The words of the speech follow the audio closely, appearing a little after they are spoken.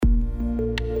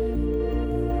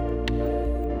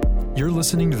You're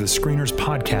listening to the Screeners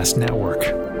Podcast Network.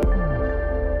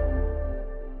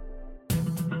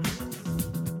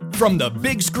 From the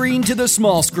big screen to the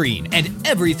small screen and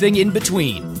everything in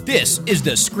between, this is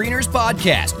the Screeners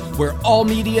Podcast, where all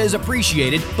media is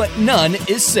appreciated, but none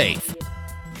is safe.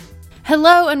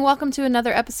 Hello, and welcome to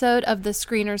another episode of the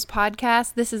Screeners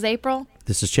Podcast. This is April.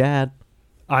 This is Chad.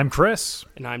 I'm Chris.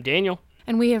 And I'm Daniel.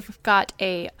 And we have got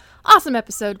a awesome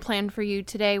episode planned for you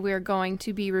today. We're going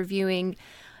to be reviewing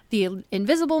The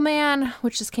Invisible Man,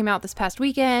 which just came out this past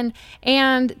weekend.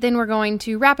 And then we're going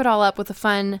to wrap it all up with a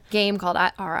fun game called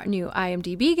our new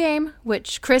IMDb game,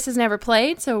 which Chris has never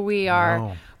played. So we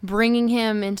are bringing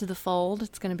him into the fold.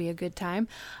 It's going to be a good time.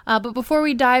 But before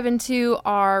we dive into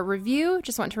our review,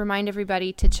 just want to remind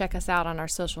everybody to check us out on our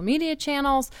social media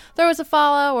channels. Throw us a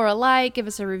follow or a like, give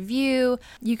us a review.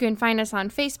 You can find us on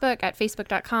Facebook at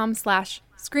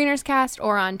facebook.com/ScreenersCast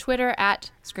or on Twitter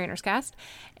at ScreenersCast.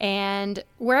 And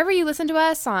wherever you listen to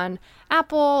us, on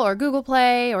Apple or Google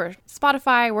Play or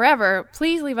Spotify, wherever,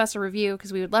 please leave us a review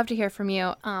because we would love to hear from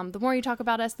you. The more you talk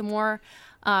about us, the more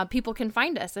people can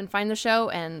find us and find the show,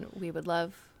 and we would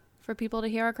love for people to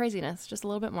hear our craziness just a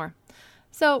little bit more.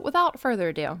 So without further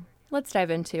ado, let's dive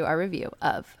into our review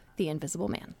of The Invisible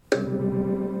Man.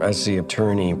 As the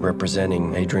attorney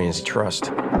representing Adrian's trust,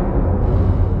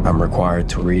 I'm required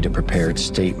to read a prepared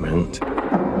statement.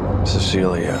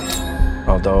 Cecilia,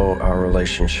 although our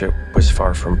relationship was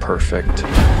far from perfect,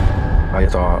 I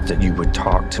thought that you would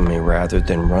talk to me rather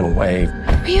than run away.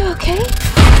 Are you okay?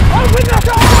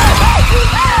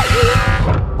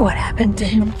 What happened to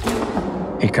him?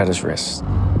 He cut his wrist.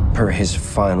 Per his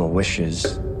final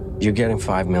wishes, you're getting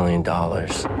 $5 million.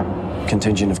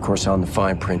 Contingent, of course, on the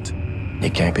fine print. He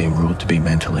can't be ruled to be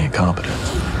mentally incompetent.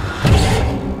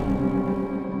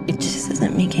 It just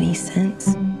doesn't make any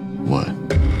sense. What?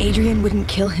 Adrian wouldn't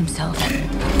kill himself.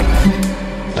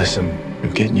 Listen,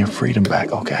 you're getting your freedom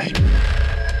back, okay?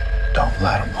 Don't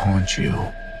let him haunt you.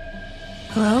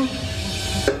 Hello?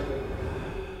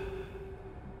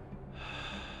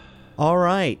 All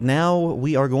right, now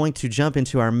we are going to jump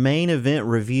into our main event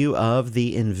review of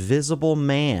The Invisible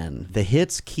Man. The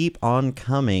hits keep on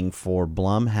coming for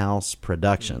Blumhouse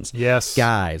Productions. Yes.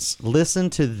 Guys, listen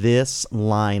to this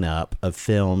lineup of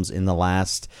films in the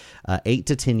last 8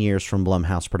 to 10 years from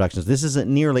Blumhouse Productions. This isn't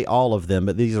nearly all of them,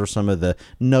 but these are some of the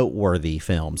noteworthy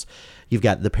films. You've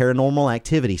got the Paranormal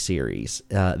Activity series,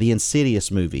 the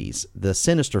Insidious movies, the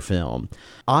Sinister film,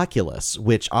 Oculus,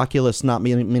 which Oculus, not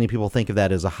many people think of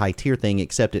that as a high-tier thing,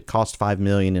 except it cost $5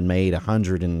 million and made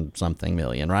 $100 and something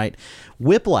million, right?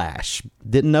 Whiplash,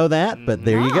 didn't know that, but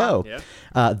there you go. Yeah.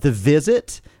 The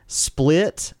Visit,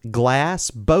 Split,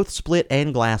 Glass, both Split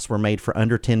and Glass were made for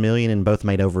under $10 million and both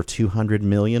made over $200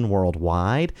 million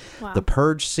worldwide. Wow. The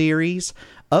Purge series,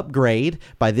 Upgrade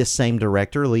by this same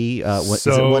director, Lee. Is it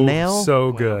Winnell?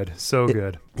 So good. So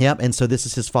good. Yep, and so this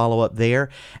is his follow-up there.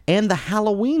 And the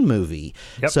Halloween movie.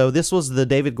 Yep. So this was the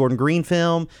David Gordon Green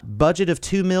film, budget of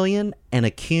 $2 million and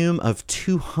a cum of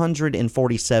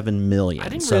 $247 million. I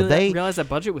didn't so realize that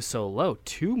budget was so low.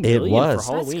 $2 million was.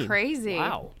 for Halloween. That's crazy.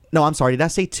 Wow. No, I'm sorry, did I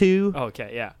say 2? Oh,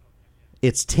 okay, yeah.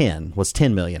 It's 10, was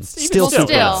 $10 million. Still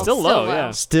super low. Still low,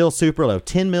 yeah. Still super low.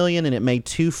 $10 million, and it made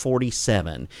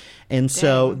 $247. And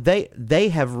so they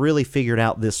have really figured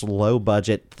out this low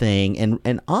budget thing.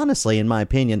 And honestly, in my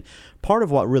opinion, part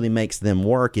of what really makes them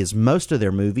work is most of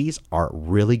their movies are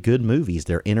really good movies.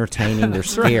 They're entertaining. They're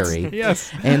scary. Right.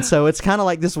 Yes. And so it's kind of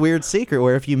like this weird secret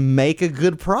where if you make a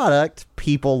good product,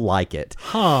 people like it.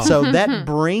 So that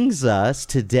brings us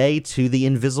today to The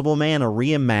Invisible Man, a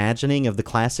reimagining of the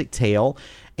classic tale.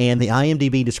 And the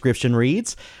IMDb description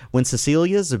reads, when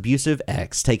Cecilia's abusive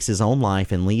ex takes his own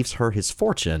life and leaves her his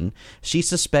fortune, she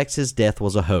suspects his death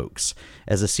was a hoax.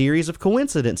 As a series of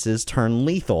coincidences turn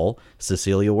lethal,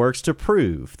 Cecilia works to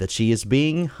prove that she is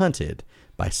being hunted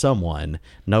by someone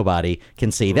nobody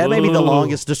can see. That may be the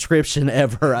longest description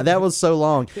ever. That was so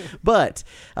long, but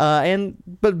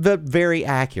very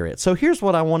accurate. So here's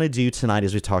what I want to do tonight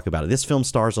as we talk about it. This film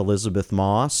stars Elizabeth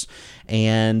Moss,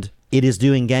 and it is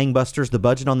doing gangbusters. The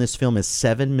budget on this film is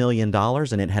 $7 million,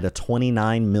 and it had a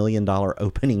 $29 million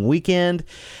opening weekend,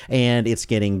 and it's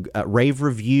getting rave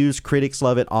reviews. Critics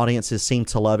love it. Audiences seem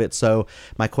to love it. So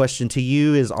my question to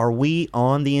you is, are we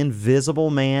on the Invisible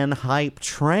Man hype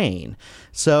train?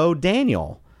 So,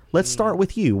 Daniel, let's start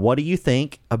with you. What do you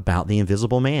think about The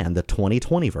Invisible Man, the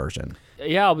 2020 version?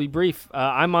 Yeah, I'll be brief.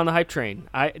 I'm on the hype train.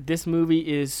 This movie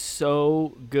is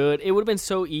so good. It would have been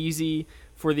so easy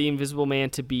for the Invisible Man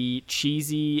to be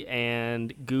cheesy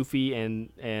and goofy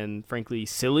and frankly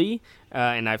silly,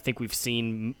 and I think we've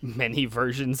seen many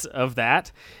versions of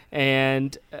that.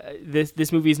 And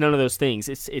this movie is none of those things.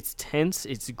 It's tense,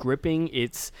 it's gripping,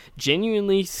 it's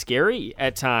genuinely scary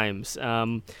at times,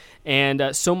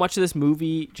 and so much of this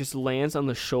movie just lands on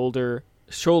the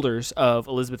shoulders of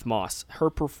Elisabeth Moss. Her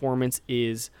performance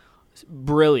is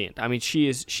brilliant. I mean,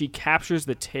 she captures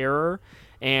the terror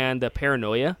and the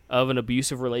paranoia of an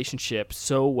abusive relationship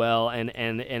so well, and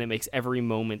it makes every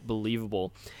moment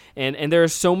believable. And there are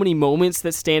so many moments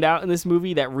that stand out in this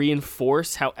movie that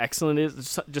reinforce how excellent it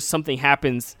is. Just something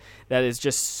happens that is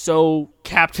just so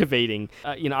captivating.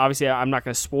 Obviously, I'm not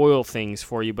going to spoil things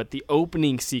for you, but the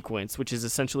opening sequence, which is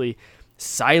essentially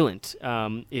silent,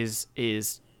 is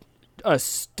a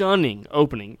stunning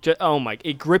opening.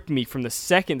 It gripped me from the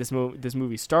second this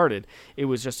movie started. It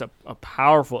was just a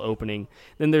powerful opening.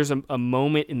 Then there's a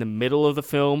moment in the middle of the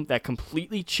film that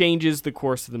completely changes the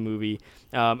course of the movie,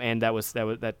 and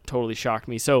that totally shocked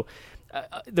me. So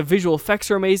the visual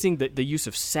effects are amazing. The use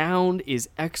of sound is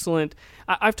excellent.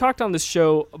 I've talked on this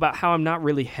show about how I'm not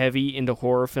really heavy into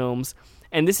horror films,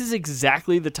 and this is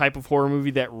exactly the type of horror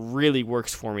movie that really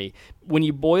works for me. When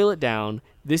you boil it down,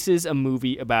 this is a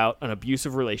movie about an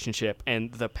abusive relationship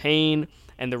and the pain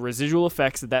and the residual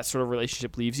effects that sort of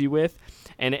relationship leaves you with,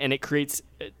 and it creates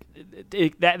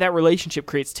that relationship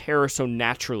creates terror so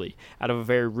naturally out of a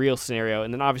very real scenario.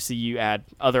 And then obviously you add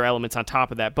other elements on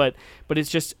top of that, but it's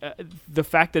just the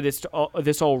fact that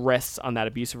this all rests on that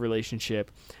abusive relationship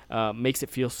makes it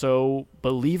feel so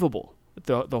believable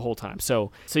the whole time.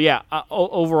 So yeah,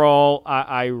 overall,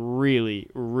 I really,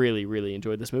 really, really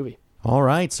enjoyed this movie. All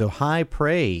right, so high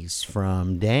praise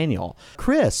from Daniel.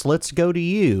 Chris, let's go to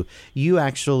you. You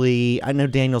actually, I know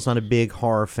Daniel's not a big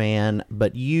horror fan,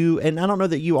 but you, and I don't know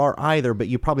that you are either, but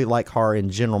you probably like horror in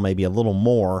general maybe a little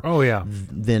more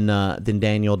than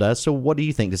Daniel does. So what do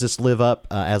you think? Does this live up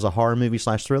as a horror movie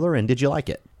 / thriller, and did you like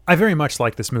it? I very much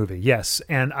like this movie, yes.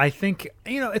 And I think,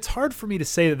 it's hard for me to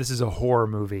say that this is a horror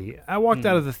movie. I walked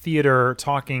out of the theater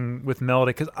talking with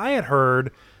Melody because I had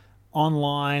heard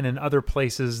online and other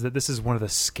places that this is one of the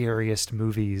scariest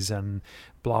movies and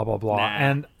blah, blah, blah. Nah.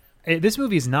 And this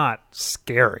movie is not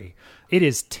scary. It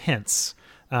is tense.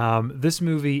 This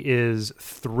movie is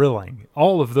thrilling.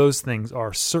 All of those things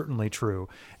are certainly true.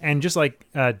 And just like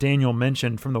Daniel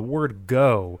mentioned, from the word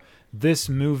go, this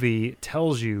movie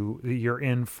tells you that you're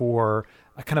in for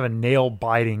a kind of a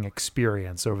nail-biting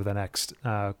experience over the next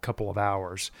couple of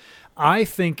hours. I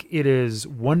think it is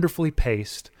wonderfully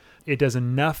paced. It does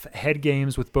enough head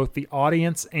games with both the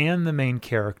audience and the main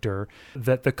character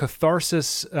that the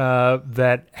catharsis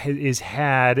that is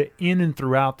had in and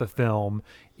throughout the film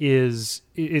is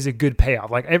a good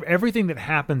payoff. Like everything that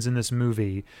happens in this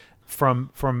movie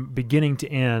from beginning to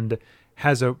end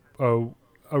has a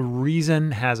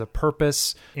reason, has a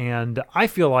purpose, and I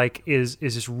feel like is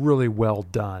just really well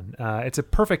done. It's a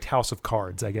perfect house of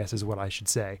cards, I guess is what I should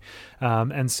say.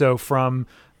 And so from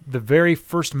the very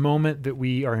first moment that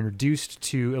we are introduced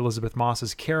to Elisabeth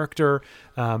Moss's character,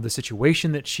 the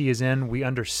situation that she is in, we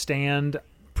understand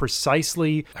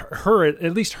precisely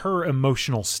at least her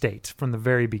emotional state from the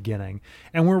very beginning.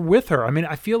 And we're with her. I mean,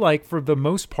 I feel like for the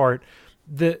most part,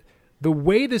 the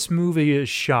way this movie is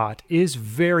shot is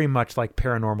very much like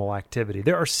Paranormal Activity.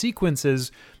 There are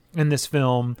sequences in this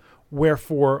film where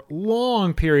for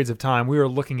long periods of time we are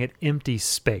looking at empty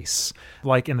space,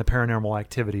 like in the Paranormal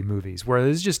Activity movies, where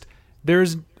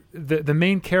there's the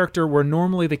main character where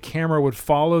normally the camera would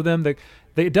follow them.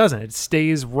 It doesn't. It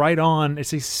stays right on. It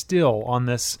stays still on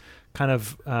this kind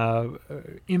of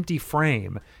empty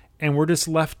frame. And we're just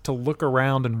left to look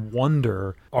around and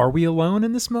wonder, are we alone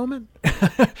in this moment?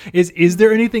 Is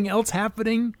there anything else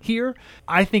happening here?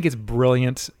 I think it's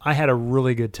brilliant. I had a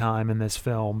really good time in this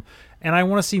film. And I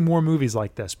want to see more movies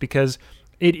like this because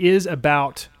it is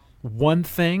about one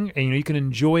thing. And you can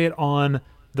enjoy it on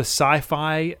the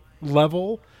sci-fi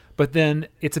level, but then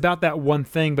it's about that one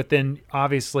thing. But then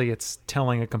obviously it's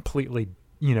telling a completely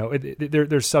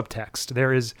there's subtext.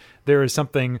 There is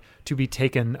something to be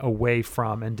taken away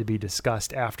from and to be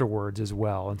discussed afterwards as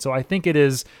well. And so I think it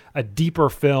is a deeper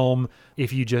film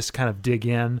if you just kind of dig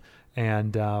in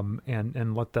and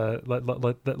let the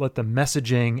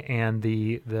messaging and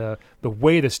the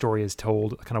way the story is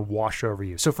told kind of wash over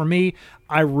you. So for me,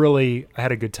 I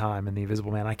had a good time in The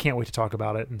Invisible Man. I can't wait to talk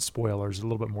about it and spoilers a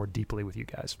little bit more deeply with you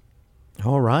guys.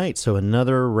 All right, so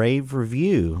another rave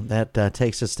review. That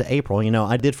takes us to April.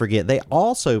 I did forget, they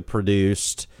also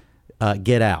produced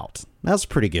Get Out. That's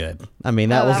pretty good. I mean,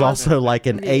 that Oh, was that was- also like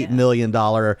an $8 million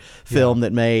film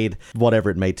that made whatever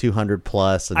it made, 200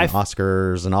 plus, and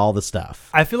Oscars and all the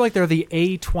stuff. I feel like they're the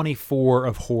A24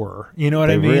 of horror. You know what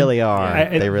They I mean? really are.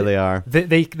 They really are.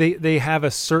 They have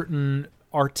a certain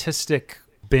artistic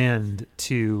bend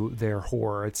to their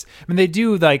horror. They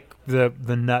do like the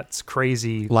nuts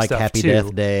crazy Like stuff Happy too.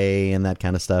 Death Day and that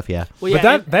kind of stuff. Yeah. Well, But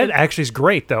yeah, that actually is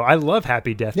great though. I love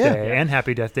Happy Death Yeah. Day and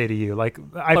Happy Death Day to You. Like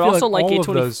I but feel also like like all A20,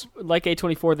 of those. like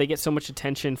A24, they get so much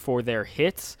attention for their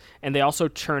hits, and they also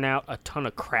churn out a ton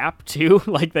of crap too.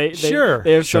 Like they Sure.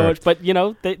 they have Sure. so much, but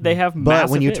they have. But massive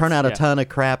when you hits. turn out a Yeah. ton of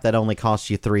crap, that only costs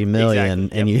you $3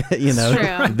 million, Exactly. and you know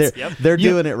True. they're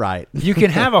doing it right. You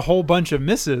can have a whole bunch of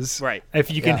misses, Right.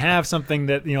 If you can Yeah. have something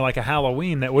that like a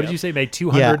Halloween that what did you say made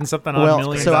 200 Yeah. and something Well, odd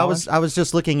million. so dollars? I was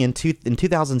just looking in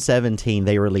 2017.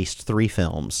 They released 3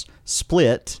 films.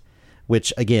 Split,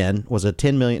 which again was a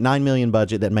 $9 million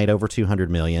budget that made over $200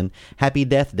 million. Happy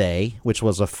Death Day, which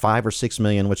was a $5 or $6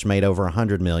 million, which made over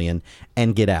 $100 million,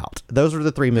 and Get Out. Those were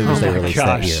the 3 movies they my released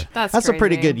that gosh. year. That's a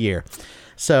pretty crazy. good year.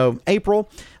 So April,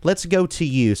 let's go to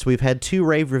you. So we've had 2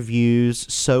 rave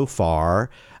reviews so far.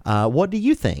 What do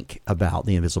you think about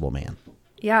The Invisible Man?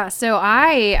 Yeah, so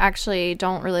I actually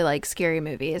don't really like scary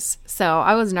movies. So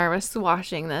I was nervous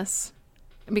watching this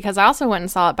because I also went and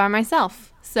saw it by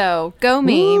myself. So go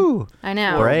me. Ooh, I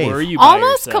know. brave. Were you by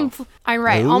Almost yourself? I'm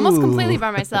right. Almost Ooh. completely by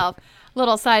myself.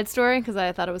 Little side story because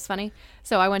I thought it was funny.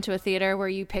 So I went to a theater where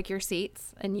you pick your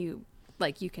seats and you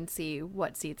can see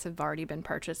what seats have already been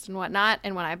purchased and whatnot.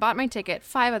 And when I bought my ticket,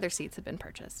 5 other seats had been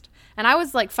purchased. And I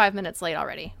was like 5 minutes late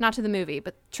already. Not to the movie,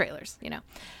 but trailers,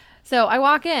 So I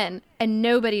walk in and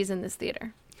nobody's in this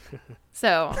theater.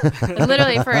 So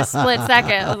literally for a split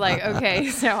second, I was like, okay.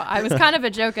 So I was kind of a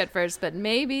joke at first, but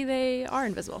maybe they are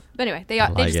invisible. But anyway,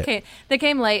 they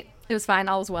came late. It was fine.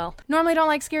 All was well. Normally don't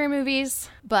like scary movies,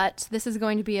 but this is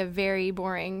going to be a very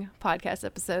boring podcast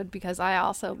episode because I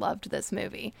also loved this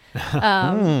movie.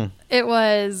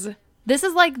 This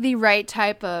is like the right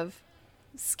type of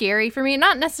scary for me.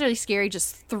 Not necessarily scary,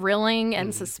 just thrilling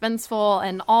and suspenseful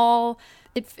and all.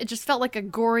 It just felt like a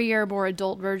gorier, more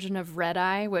adult version of Red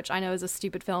Eye, which I know is a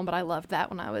stupid film, but I loved that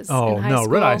when I was in high school.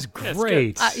 Red Eye's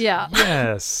great. Yeah.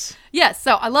 Yes. Yes,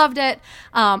 so I loved it.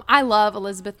 I love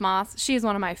Elizabeth Moss. She's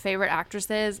one of my favorite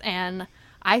actresses, and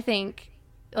I think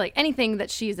like anything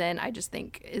that she's in, I just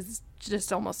think is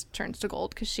just almost turns to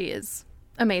gold because she is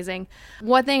amazing.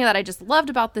 One thing that I just loved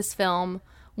about this film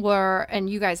and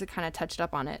you guys had kind of touched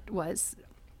up on it, was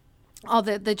all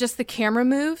the just the camera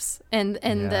moves and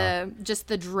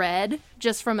the dread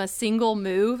just from a single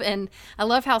move. And I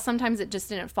love how sometimes it just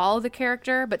didn't follow the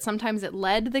character, but sometimes it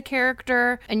led the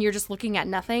character and you're just looking at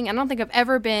nothing. I don't think I've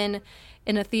ever been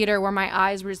in a theater where my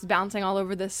eyes were just bouncing all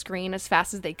over the screen as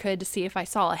fast as they could to see if I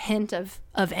saw a hint of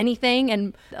anything.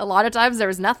 And a lot of times there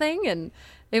was nothing, and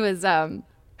it was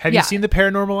Have you seen the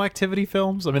Paranormal Activity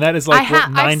films? I mean, that is like what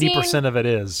 90% of it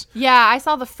is. Yeah, I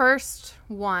saw the first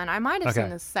one. I might have seen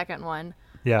the second one.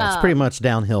 Yeah, It's pretty much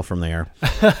downhill from there.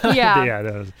 Yeah. yeah, it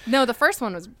is. No, the first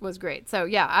one was great. So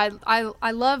yeah,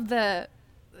 I love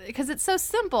because it's so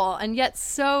simple and yet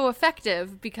so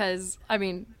effective. Because I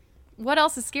mean, what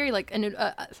else is scary? Like,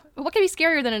 what could be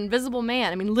scarier than an invisible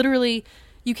man? I mean, literally,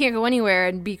 you can't go anywhere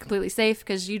and be completely safe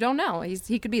because you don't know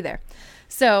he could be there.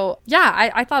 So yeah,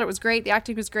 I thought it was great. The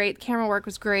acting was great. The camera work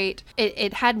was great.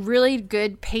 It had really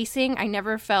good pacing. I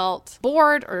never felt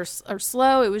bored or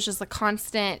slow. It was just a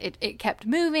constant. It kept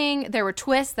moving. There were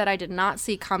twists that I did not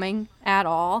see coming at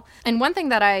all. And one thing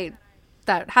that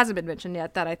hasn't been mentioned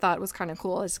yet that I thought was kind of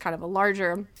cool is kind of a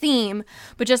larger theme,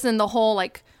 but just in the whole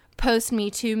like post Me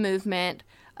Too movement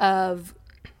of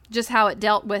just how it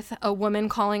dealt with a woman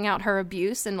calling out her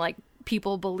abuse and like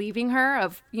people believing her,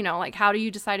 of like how do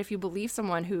you decide if you believe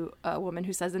a woman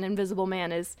who says an invisible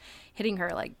man is hitting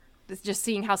her, like just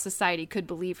seeing how society could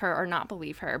believe her or not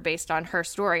believe her based on her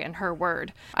story and her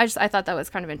word. I thought that was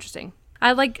kind of interesting.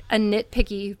 I like a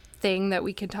nitpicky thing that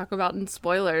we can talk about in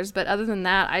spoilers, but other than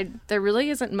that, there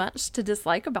really isn't much to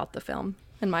dislike about the film,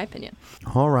 in my opinion.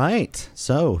 All right.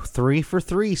 So 3 for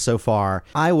 3 so far.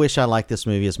 I wish I liked this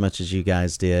movie as much as you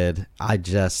guys did.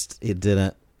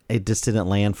 It just didn't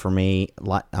land for me.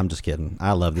 I'm just kidding.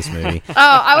 I love this movie.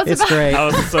 It's great. I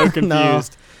was so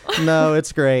confused. No,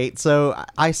 it's great. So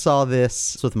I saw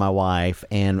this with my wife,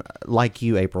 and like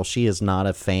you, April, she is not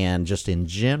a fan just in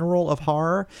general of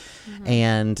horror. Mm-hmm.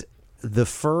 And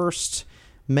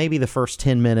maybe the first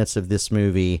 10 minutes of this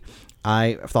movie,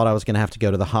 I thought I was going to have to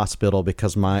go to the hospital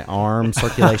because my arm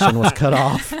circulation was cut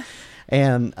off.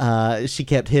 And she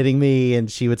kept hitting me,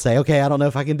 and she would say, okay, I don't know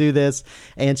if I can do this.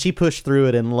 And she pushed through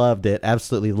it and loved it,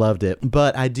 absolutely loved it.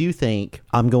 But I do think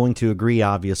I'm going to agree,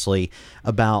 obviously,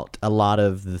 about a lot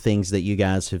of the things that you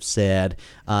guys have said.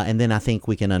 And then I think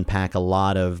we can unpack a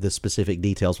lot of the specific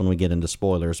details when we get into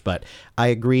spoilers. But I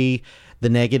agree. The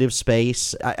negative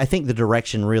space, I think the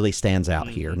direction really stands out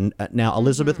here. Now,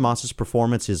 Elizabeth Moss's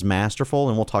performance is masterful,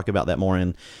 and we'll talk about that more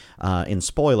in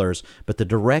spoilers, but the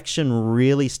direction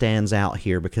really stands out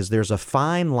here because there's a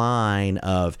fine line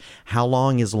of how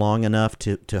long is long enough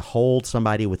to hold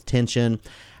somebody with tension,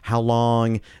 how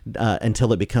long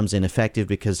until it becomes ineffective,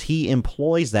 because he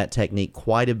employs that technique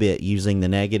quite a bit using the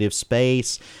negative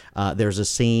space. There's a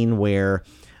scene where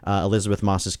Elizabeth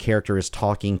Moss's character is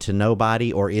talking to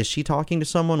nobody, or is she talking to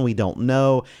someone? We don't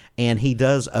know. And he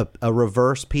does a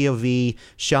reverse POV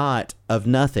shot of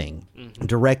nothing,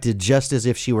 directed just as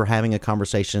if she were having a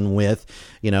conversation with,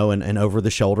 an over the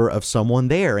shoulder of someone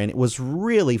there. And it was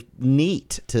really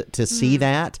neat to see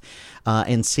that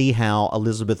and see how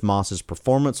Elizabeth Moss's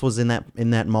performance was in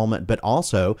that moment, but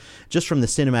also just from the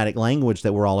cinematic language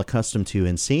that we're all accustomed to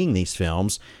in seeing these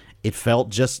films. It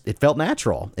felt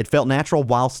natural. It felt natural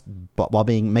while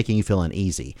making you feel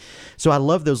uneasy. So I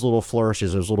love those little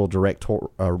flourishes, those little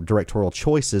directorial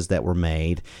choices that were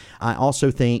made. I also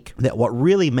think that what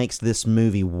really makes this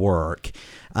movie work,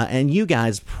 and you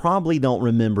guys probably don't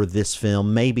remember this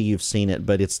film. Maybe you've seen it,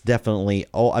 but it's definitely,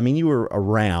 you were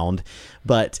around,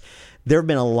 but there have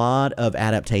been a lot of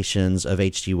adaptations of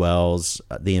H.G. Wells'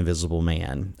 The Invisible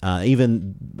Man.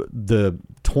 Even the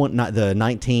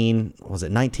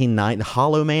 1990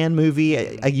 Hollow Man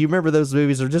movie. You remember those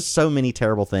movies? There are just so many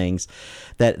terrible things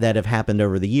that have happened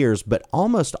over the years, but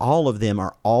almost all of them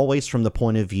are always from the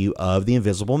point of view of the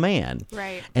Invisible Man.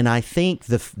 Right. And I think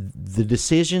the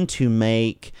decision to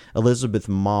make Elizabeth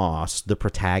Moss the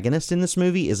protagonist in this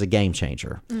movie is a game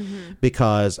changer,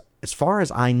 because as far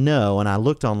as I know, and I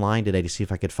looked online today to see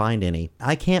if I could find any,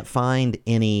 I can't find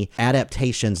any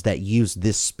adaptations that use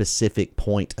this specific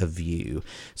point of view.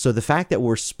 So the fact that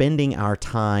we're spending our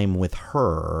time with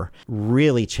her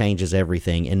really changes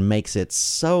everything and makes it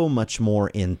so much more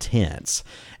intense.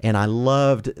 And I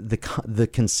loved the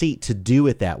conceit to do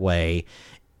it that way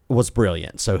was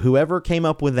brilliant. So whoever came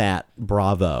up with that,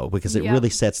 bravo, because it really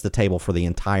sets the table for the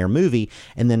entire movie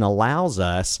and then allows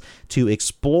us to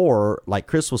explore, like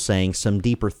Chris was saying, some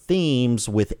deeper themes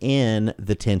within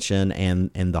the tension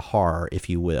and the horror, if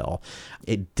you will.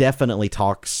 It definitely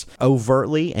talks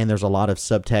overtly, and there's a lot of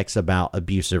subtext about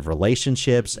abusive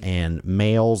relationships and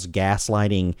males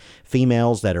gaslighting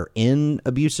females that are in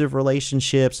abusive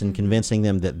relationships and convincing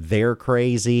them that they're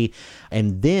crazy.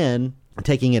 And then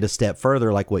taking it a step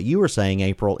further, like what you were saying,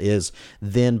 April, is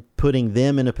then putting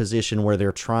them in a position where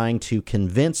they're trying to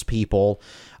convince people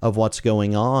of what's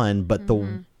going on, but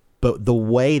the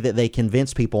way that they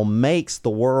convince people makes the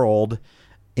world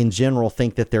in general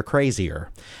think that they're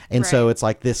crazier. And so it's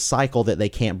like this cycle that they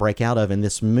can't break out of, and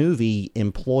this movie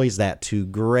employs that to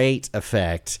great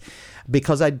effect.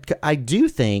 Because I do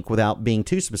think, without being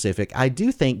too specific, I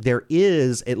do think there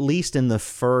is, at least in the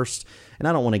first, and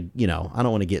I don't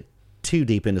want to get too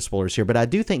deep into spoilers here, but I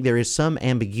do think there is some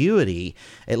ambiguity,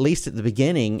 at least at the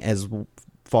beginning, as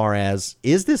far as,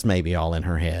 is this maybe all in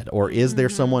her head, or is there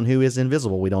someone who is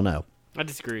invisible? We don't know. I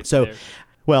disagree. So,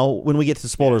 well, when we get to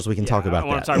spoilers, we can talk about that. I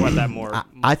want to talk about that more.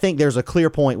 I think there's a clear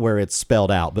point where it's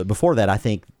spelled out, but before that, I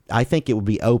think it would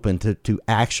be open to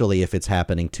actually if it's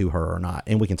happening to her or not,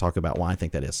 and we can talk about why I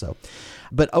think that is so.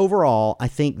 But overall, I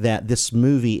think that this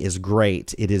movie is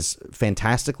great. It is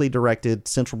fantastically directed.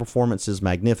 Central performance is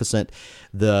magnificent.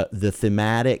 The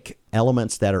thematic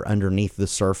elements that are underneath the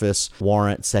surface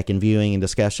warrant second viewing and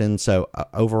discussion. So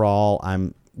overall,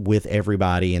 I'm with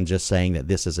everybody and just saying that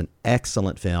this is an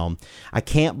excellent film. I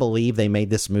can't believe they made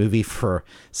this movie for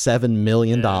 $7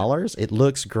 million. It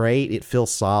looks great. It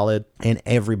feels solid, and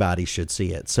everybody should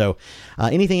see it. So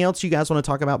anything else you guys want to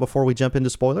talk about before we jump into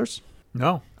spoilers?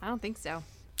 No. I don't think so.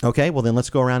 Okay, well then let's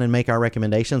go around and make our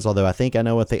recommendations, although I think I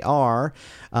know what they are.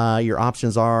 Your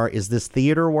options are, is this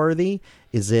theater worthy?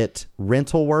 Is it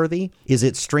rental worthy? Is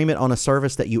it stream it on a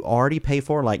service that you already pay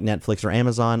for, like Netflix or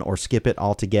Amazon, or skip it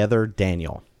altogether?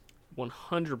 Daniel.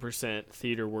 100%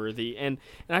 theater worthy. And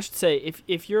I should say,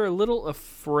 if you're a little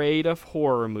afraid of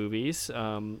horror movies,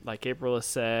 like April has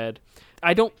said,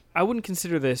 I wouldn't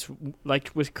consider this, like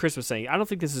what Chris was saying, I don't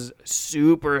think this is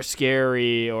super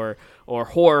scary or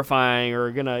horrifying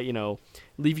or gonna,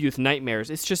 leave you with nightmares.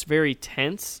 It's just very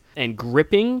tense and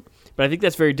gripping, but I think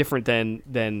that's very different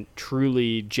than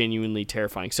truly genuinely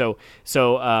terrifying. So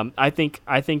I think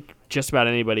just about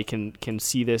anybody can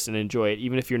see this and enjoy it,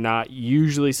 even if you're not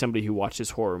usually somebody who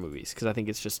watches horror movies, because I think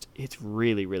it's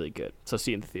really, really good. So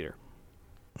see it in the theater.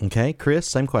 Okay, Chris,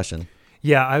 same question.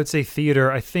 Yeah, I would say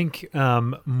theater. I think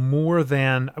more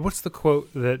than, what's the quote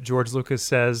that George Lucas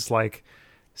says, like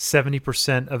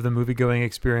 70% of the movie-going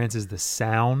experience is the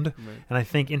sound. Right. And I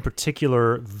think in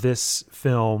particular, this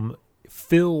film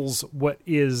fills what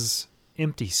is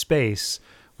empty space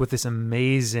with this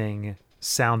amazing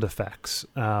sound effects.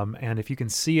 And if you can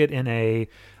see it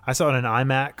I saw it in an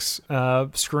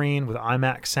IMAX screen with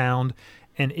IMAX sound,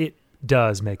 and it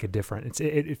does make a difference.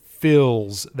 It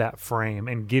fills that frame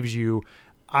and gives you,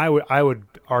 I would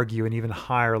argue, an even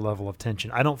higher level of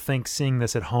tension. I don't think seeing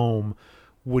this at home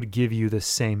would give you the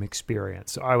same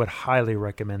experience. So I would highly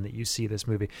recommend that you see this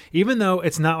movie. Even though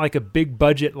it's not like a big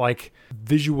budget, like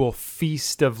visual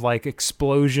feast of like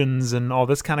explosions and all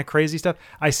this kind of crazy stuff,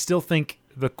 I still think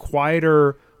the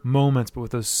quieter moments, but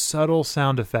with those subtle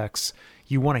sound effects,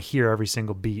 you want to hear every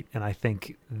single beat. And I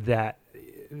think that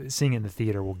seeing it in the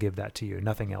theater will give that to you.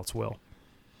 Nothing else will.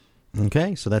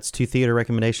 Okay, so that's 2 theater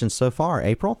recommendations so far.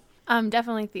 April?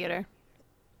 Definitely theater,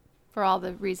 for all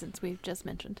the reasons we've just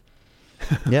mentioned.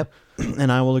 Yep,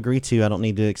 and I will agree too. I don't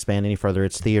need to expand any further.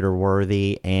 It's theater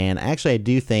worthy, and actually, I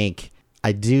do think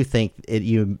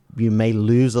you may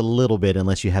lose a little bit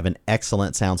unless you have an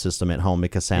excellent sound system at home,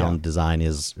 because sound design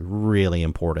is really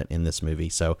important in this movie.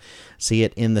 So, see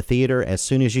it in the theater as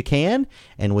soon as you can.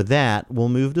 And with that, we'll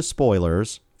move to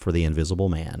spoilers for The Invisible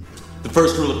Man. The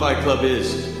first rule of Fight Club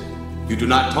is you do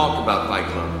not talk about Fight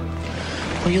Club.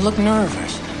 Well, you look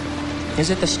nervous.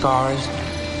 Is it the scars?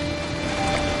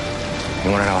 You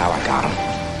want to know how I got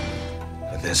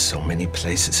them? There's so many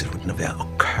places it would never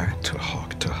occur to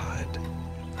Hawk to hide.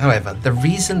 However, the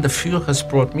reason the Führers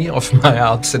brought me off my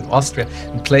Alps in Austria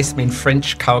and placed me in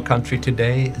French cow country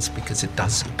today is because it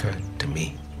does occur to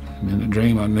me. In the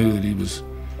dream, I knew that he was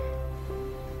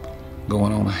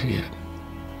going on ahead.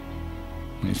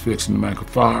 He's fixing to make a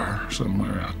fire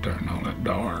somewhere out there in all that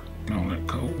dark and all that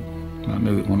cold. And I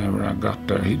knew that whenever I got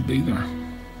there, he'd be there.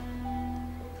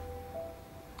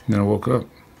 And then I woke up.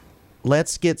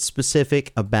 Let's get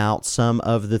specific about some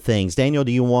of the things. Daniel,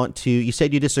 do you want to... You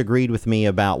said you disagreed with me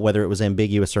about whether it was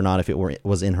ambiguous or not if it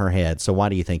was in her head. So why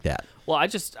do you think that? Well, I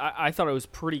thought it was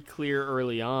pretty clear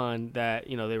early on that,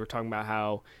 they were talking about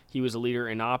how he was a leader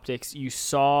in optics. You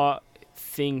saw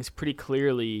things pretty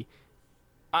clearly.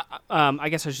 I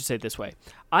guess I should say it this way.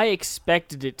 I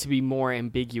expected it to be more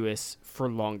ambiguous for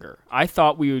longer. I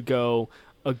thought we would go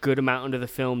a good amount into the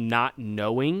film not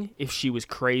knowing if she was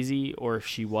crazy or if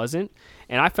she wasn't,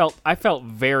 and I felt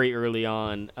very early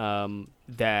on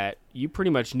that you pretty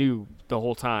much knew the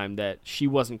whole time that she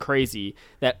wasn't crazy,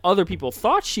 that other people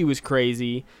thought she was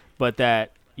crazy, but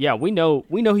that we know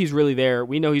he's really there,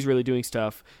 we know he's really doing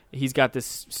stuff, he's got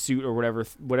this suit or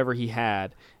whatever he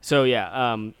had.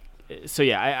 I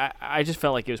just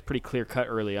felt like it was pretty clear cut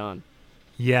early on.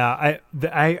 Yeah,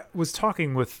 I was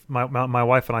talking with my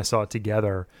wife and I saw it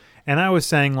together, and I was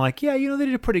saying like, they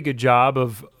did a pretty good job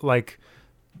of like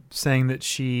saying that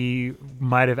she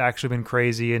might have actually been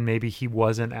crazy and maybe he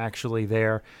wasn't actually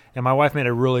there. And my wife made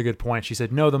a really good point. She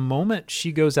said, no, the moment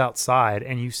she goes outside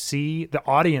and you see the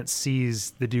audience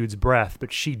sees the dude's breath,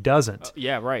 but she doesn't.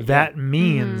 Right. That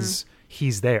means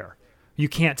he's there. You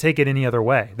can't take it any other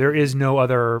way. There's no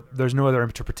other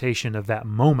interpretation of that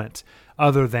moment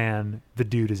other than the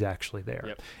dude is actually there.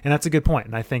 Yep. And that's a good point.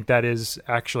 And I think that is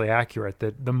actually accurate,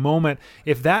 that the moment,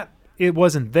 if it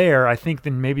wasn't there, I think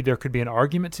then maybe there could be an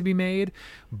argument to be made.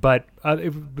 But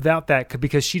without that,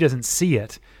 because she doesn't see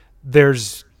it,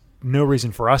 there's no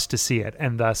reason for us to see it.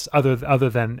 And thus, other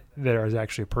than there is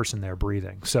actually a person there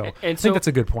breathing. So I think that's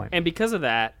a good point. And because of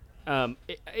that,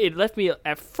 it left me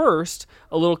at first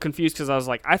a little confused, because I was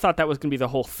like, I thought that was going to be the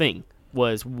whole thing,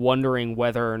 was wondering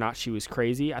whether or not she was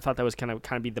crazy. I thought that was kind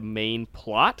of be the main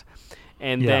plot,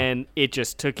 and then it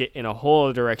just took it in a whole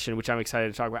other direction, which I'm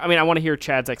excited to talk about. I mean, I want to hear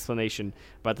Chad's explanation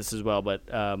about this as well, but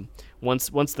once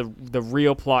the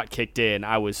real plot kicked in,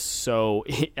 I was so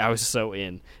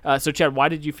in. So Chad, why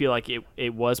did you feel like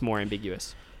it was more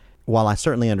ambiguous? While I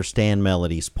certainly understand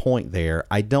Melody's point there,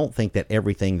 I don't think that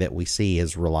everything that we see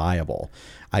is reliable.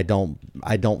 I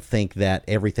don't think that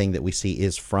everything that we see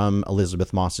is from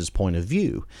Elizabeth Moss's point of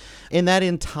view. In that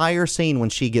entire scene when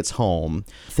she gets home,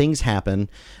 things happen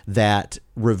that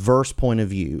reverse point of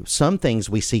view. Some things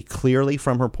we see clearly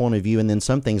from her point of view, and then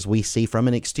some things we see from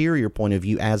an exterior point of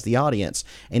view as the audience.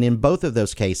 And in both of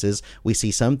those cases, we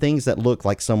see some things that look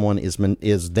like someone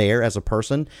is there as a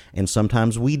person, and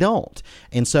sometimes we don't.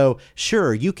 And so,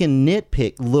 sure, you can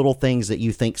nitpick little things that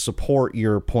you think support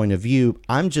your point of view.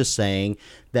 I'm just saying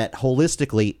that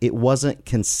holistically it wasn't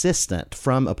consistent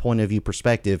from a point of view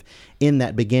perspective in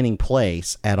that beginning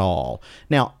place at all.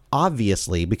 Now,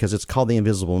 obviously, because it's called The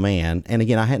Invisible Man, and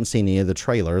again, I hadn't seen any of the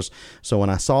trailers, so when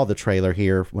I saw the trailer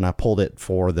here, when I pulled it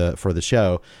for the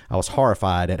show, I was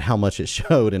horrified at how much it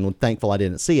showed, and thankful I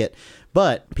didn't see it.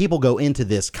 But people go into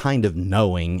this kind of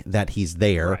knowing that he's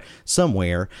there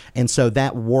somewhere, and so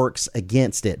that works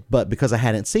against it. But because I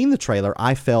hadn't seen the trailer,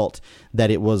 I felt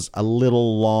that it was a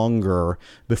little longer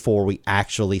before we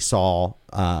actually saw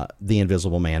The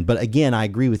Invisible Man. But again, I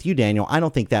agree with you, Daniel. I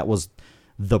don't think that was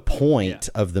the point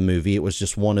of the movie. It was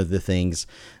just one of the things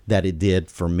that it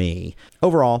did for me.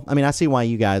 Overall, I mean, I see why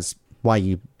you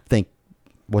think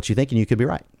what you think, and you could be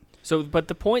right. So, but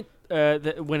the point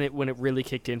when it really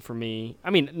kicked in for me, I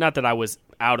mean, not that I was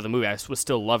out of the movie, I was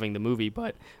still loving the movie,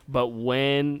 but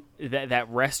when that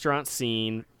restaurant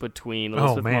scene between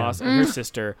Elizabeth Moss and her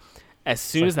sister, as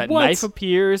soon as that knife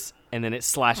appears and then it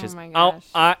slashes,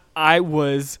 I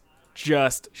was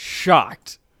just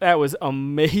shocked. That was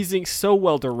amazing, so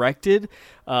well directed.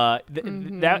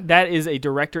 That is a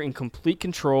director in complete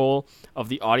control of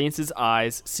the audience's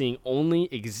eyes, seeing only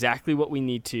exactly what we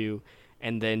need to,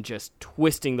 and then just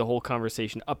twisting the whole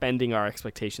conversation, upending our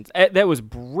expectations. That was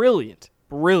brilliant,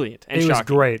 and it shocking. Was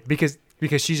great because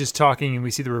she's just talking, and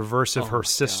we see the reverse of her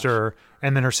sister,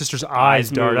 and then her sister's eyes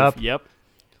dart up. Yep.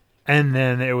 And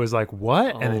then it was like,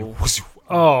 what? And then,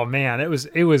 oh man, it was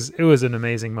an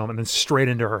amazing moment. And then straight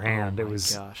into her hand. It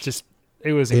was incredible.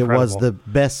 It was the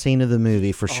best scene of the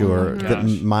movie for sure.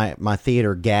 My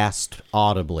theater gasped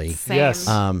audibly.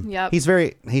 Same. Yes.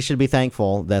 He should be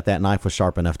thankful that knife was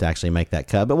sharp enough to actually make that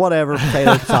cut. But whatever,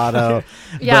 potato.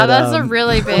 Yeah, that's a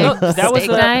really big steak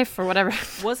knife or whatever.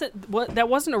 That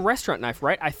wasn't a restaurant knife,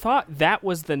 right? I thought that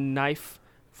was the knife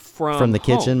from the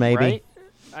kitchen, maybe. Right?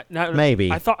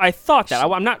 Maybe. I thought that.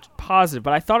 I'm not positive,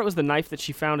 but I thought it was the knife that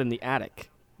she found in the attic.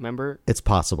 Remember? It's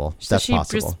possible. So That's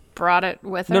possible. She just brought it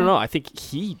with her. No. I think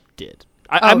he did.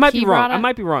 I might be wrong. I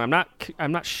might be wrong.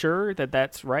 I'm not sure that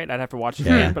that's right. I'd have to watch it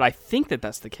again, but I think that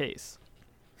that's the case.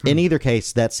 In either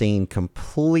case, that scene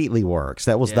completely works.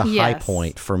 That was the high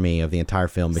point for me of the entire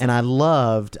film, and I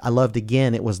loved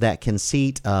again. It was that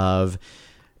conceit of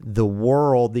the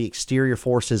world, the exterior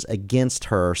forces against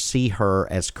her see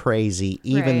her as crazy,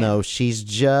 even though she's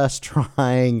just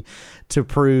trying to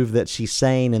prove that she's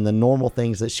sane, and the normal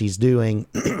things that she's doing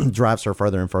drives her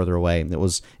further and further away. It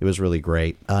was really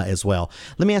great as well.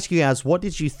 Let me ask you guys, what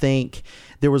did you think?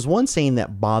 There was one scene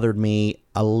that bothered me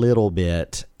a little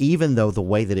bit, even though the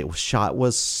way that it was shot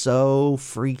was so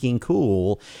freaking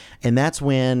cool. And that's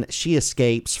when she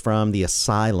escapes from the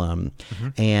asylum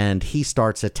and he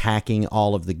starts attacking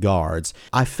all of the guards.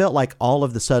 I felt like all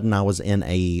of a sudden I was in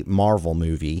a Marvel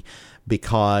movie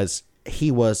because he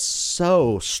was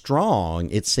so strong.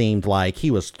 It seemed like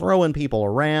he was throwing people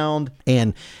around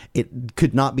and it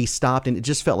could not be stopped. And it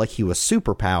just felt like he was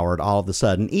super powered all of a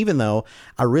sudden, even though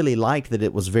I really liked that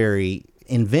it was very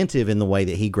inventive in the way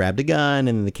that he grabbed a gun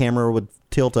and the camera would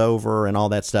tilt over and all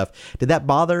that stuff. Did that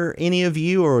bother any of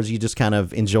you, or was you just kind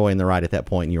of enjoying the ride at that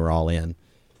point and you were all in?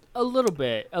 A little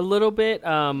bit.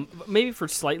 Maybe for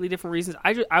slightly different reasons.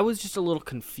 I was just a little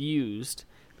confused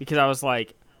because I was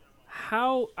like,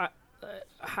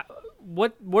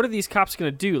 what are these cops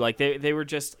gonna do? Like they were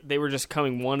just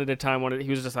coming one at a time. He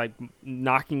was just like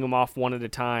knocking them off one at a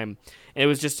time, and it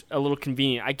was just a little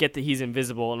convenient. I get that he's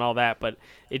invisible and all that, but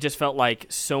it just felt like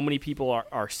so many people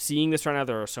are seeing this right now.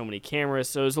 There are so many cameras,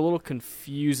 so it was a little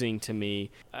confusing to me.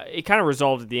 It kind of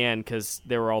resolved at the end because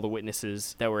there were all the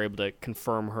witnesses that were able to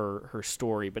confirm her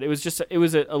story. But it was a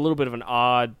little bit of an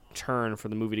odd turn for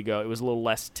the movie to go. It was a little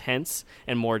less tense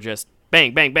and more just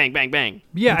bang, bang, bang, bang, bang.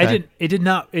 Yeah, okay. It did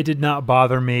not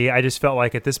bother me. I just felt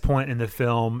like at this point in the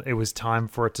film, it was time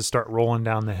for it to start rolling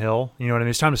down the hill. You know what I mean?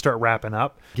 It's time to start wrapping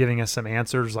up, giving us some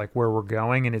answers like where we're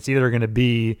going, and it's either going to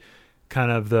be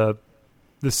kind of the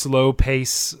slow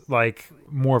pace, like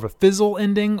more of a fizzle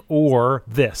ending, or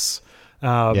this.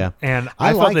 And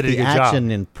I like that it the did a good action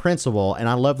job. in principle, and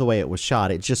I love the way it was shot.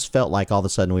 It just felt like all of a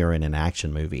sudden we were in an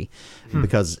action movie,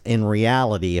 because in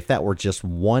reality, if that were just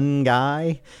one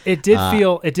guy, I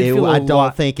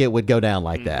don't think it would go down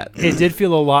like that. It did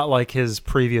feel a lot like his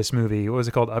previous movie. What was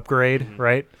it called? Upgrade,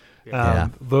 right?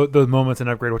 The moments in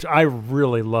Upgrade, which I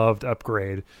really loved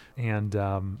Upgrade, and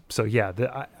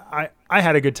I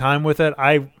had a good time with it.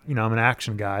 I'm an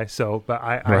action guy, but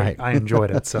I enjoyed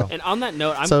it. So, and on that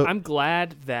note, I'm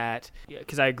glad that,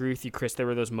 because I agree with you, Chris. There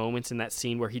were those moments in that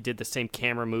scene where he did the same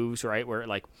camera moves, right, where it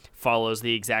like follows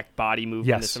the exact body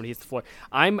movement as somebody hits the floor.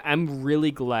 I'm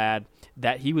really glad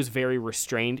that he was very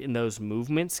restrained in those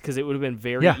movements, because it would have been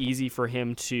very easy for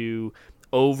him to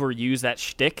overuse that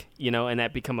shtick, and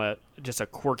that become just a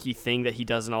quirky thing that he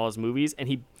does in all his movies.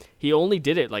 And he only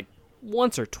did it like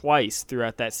once or twice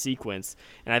throughout that sequence,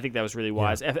 and I think that was really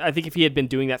wise. Yeah. I think if he had been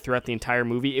doing that throughout the entire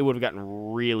movie, it would have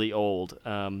gotten really old.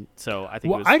 So I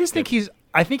think. Well, I just think he's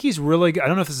really good. I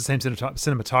don't know if it's the same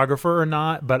cinematographer or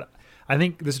not, but I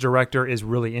think this director is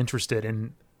really interested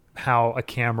in how a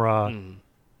camera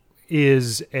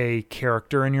is a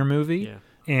character in your movie. Yeah.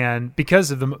 And because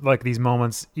of these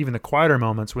moments, even the quieter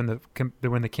moments when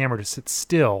the camera just sits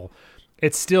still,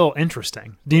 it's still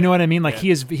interesting. Do you know what I mean? Like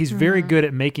he's very good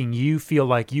at making you feel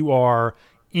like you are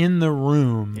in the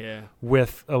room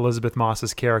with Elizabeth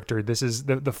Moss's character. This is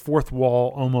the fourth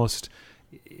wall almost.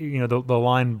 The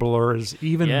line blurs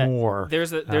even more.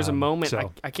 There's a moment,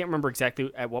 I can't remember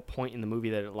exactly at what point in the movie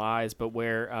that it lies, but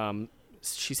where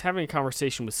she's having a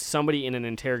conversation with somebody in an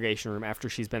interrogation room after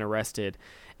she's been arrested,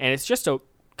 and it's just a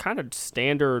kind of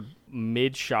standard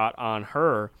mid shot on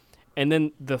her, and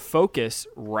then the focus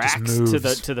racks to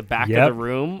the back of the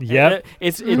room. Yep.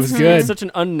 It's good. It's such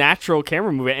an unnatural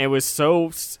camera movement, and it was so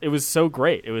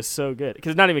great. It was so good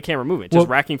because it's not even camera movement, just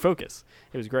racking focus.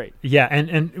 It was great. Yeah,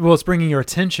 and it's bringing your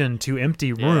attention to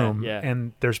empty room,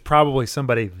 and there's probably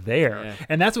somebody there. Yeah.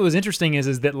 And that's what was interesting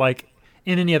is that like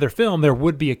in any other film there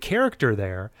would be a character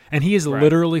there, and he is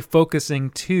literally focusing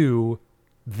to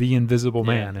the invisible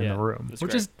man in the room,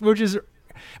 which is.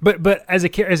 But as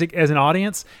an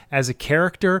audience, as a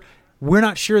character, we're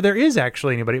not sure there is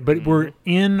actually anybody, but we're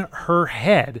in her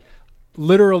head,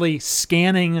 literally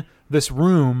scanning this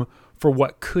room for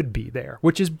what could be there,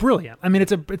 which is brilliant. I mean,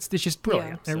 it's just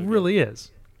brilliant. Yeah. It really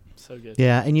is. So good.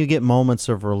 Yeah, and you get moments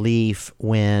of relief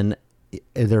when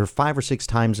there are 5 or 6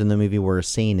 times in the movie where a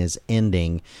scene is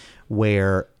ending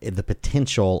where the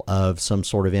potential of some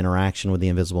sort of interaction with the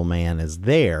Invisible Man is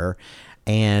there,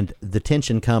 and the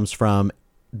tension comes from,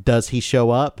 does he show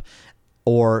up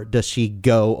or does she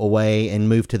go away and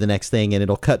move to the next thing, and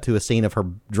it'll cut to a scene of her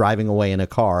driving away in a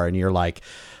car, and you're like,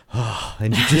 oh,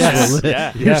 and you just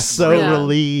you're so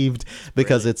relieved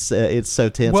because it's so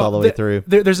tense all the way through.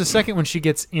 There's a second when she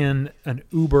gets in an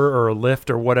Uber or a Lyft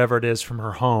or whatever it is from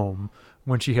her home,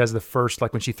 when she has the first,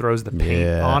 like when she throws the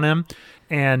paint on him,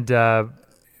 and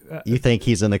you think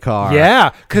he's in the car.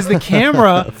 Yeah, because the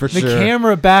camera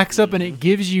camera backs up and it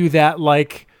gives you that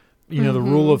like, the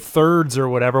rule of thirds or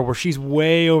whatever, where she's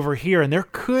way over here and there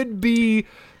could be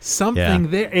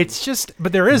something there. It's just,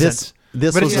 but there isn't.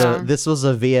 This was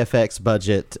a VFX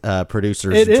budget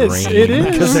producer's dream. It is.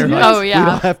 Like, we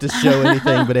don't have to show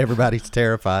anything, but everybody's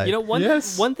terrified.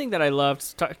 One thing that I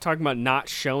loved, talking about not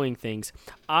showing things,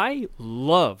 I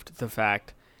loved the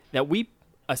fact that we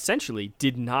essentially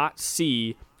did not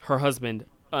see her husband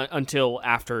until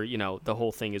after the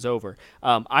whole thing is over.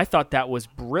 I thought that was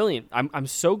brilliant. I'm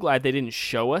so glad they didn't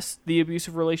show us the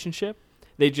abusive relationship.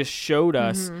 They just showed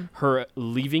us her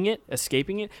leaving it,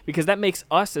 escaping it, because that makes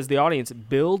us as the audience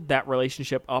build that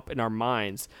relationship up in our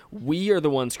minds. We are the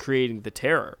ones creating the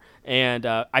terror. And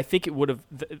I think it would have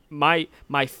my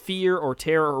fear or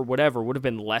terror or whatever would have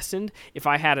been lessened if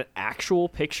I had an actual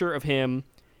picture of him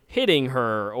hitting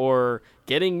her or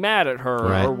getting mad at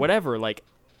her or whatever. Like,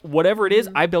 whatever it is,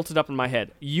 I built it up in my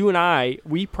head. You and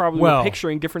we probably were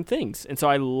picturing different things. And so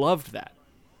I loved that.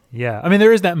 Yeah, I mean,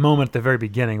 there is that moment at the very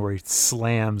beginning where he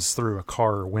slams through a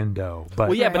car window. But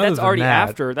but that's already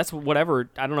after. That's whatever.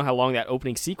 I don't know how long that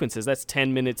opening sequence is. That's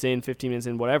 10 minutes in, 15 minutes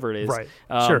in, whatever it is. Right.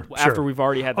 After we've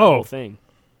already had the whole thing.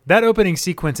 That opening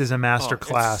sequence is a master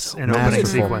class in opening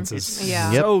sequences.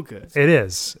 It's so good. It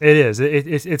is.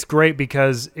 It's great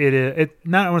because it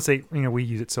not, I want to say, we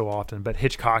use it so often, but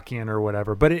Hitchcockian or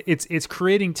whatever, but it's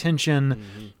creating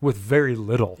tension with very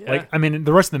little. Yeah. Like, I mean,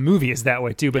 the rest of the movie is that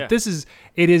way too, but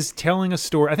it is telling a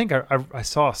story. I think I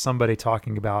saw somebody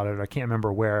talking about it. I can't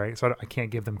remember where, so I can't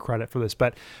give them credit for this,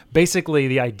 but basically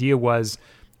the idea was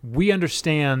we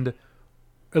understand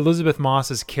Elizabeth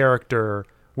Moss's character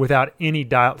without any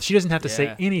dialogue. She doesn't have to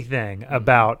say anything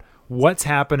about what's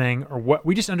happening or what.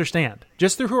 We just understand.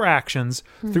 Just through her actions,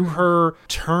 through her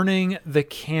turning the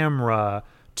camera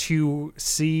to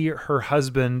see her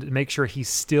husband, make sure he's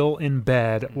still in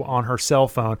bed on her cell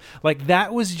phone. Like,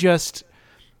 that was just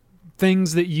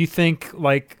things that you think,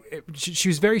 like, she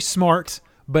was very smart,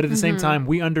 but at the same time,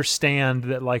 we understand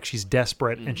that, like, she's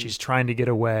desperate and she's trying to get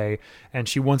away and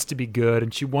she wants to be good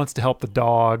and she wants to help the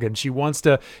dog and she wants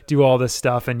to do all this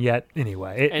stuff. And yet,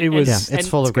 anyway, it was... it's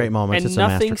full of great moments. It's a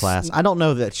masterclass. I don't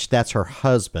know that that's her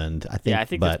husband. I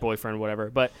think that's boyfriend, whatever.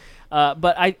 But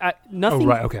nothing... Oh,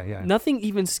 right. Okay, yeah. Nothing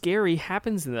even scary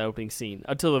happens in the opening scene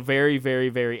until the very, very,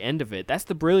 very end of it. That's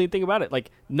the brilliant thing about it.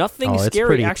 Like, nothing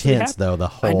scary actually happens. It's pretty tense, though, the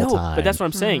whole time. But that's what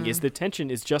I'm saying, is the tension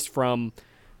is just from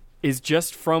is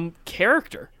just from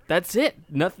character. That's it.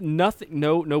 Nothing.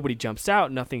 Nobody jumps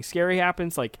out. Nothing scary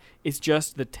happens. Like, it's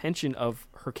just the tension of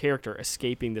her character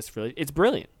escaping this. It's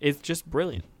brilliant. It's just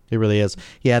brilliant. It really is.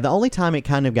 Yeah, the only time it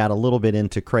kind of got a little bit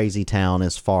into crazy town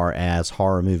as far as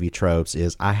horror movie tropes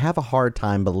is I have a hard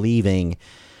time believing,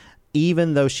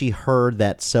 even though she heard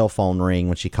that cell phone ring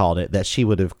when she called it, that she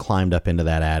would have climbed up into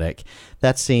that attic.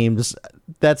 That seems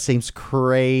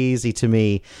crazy to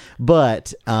me.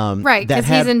 But right, because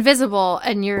he's invisible,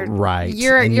 and you're right.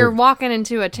 You're walking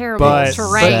into a terrible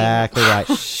terrain. Exactly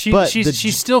right.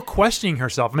 She's still questioning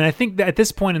herself. I mean, I think that at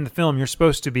this point in the film, you're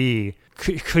supposed to be.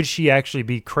 Could she actually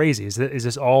be crazy? Is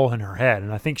this all in her head?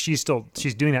 And I think she's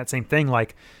doing that same thing.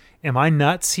 Like, am I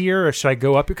nuts here, or should I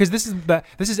go up? Because this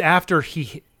is after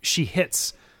she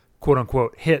hits, quote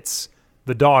unquote, hits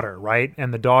the daughter, right?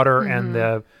 And the daughter and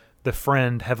the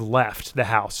friend have left the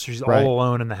house. She's all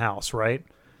alone in the house, right?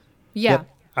 Yeah. Yep.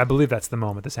 I believe that's the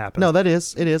moment this happened. No, it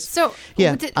is. So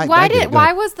yeah,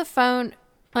 why was the phone,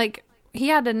 like, he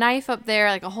had a knife up there,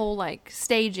 like a whole like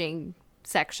staging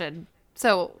section.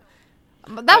 So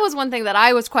that was one thing that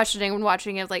I was questioning when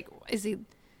watching it. Like, is he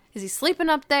sleeping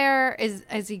up there?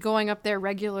 Is he going up there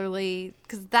regularly?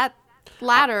 Because that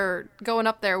ladder going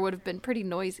up there would have been pretty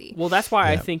noisy. Well, that's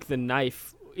why I think the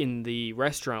knife in the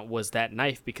restaurant was that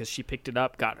knife, because she picked it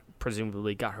up,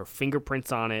 presumably got her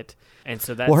fingerprints on it, and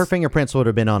so that's... Well, her fingerprints would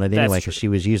have been on it anyway, because she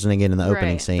was using it in the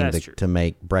opening scene to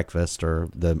make breakfast or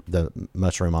the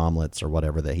mushroom omelets or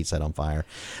whatever that he set on fire.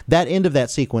 That end of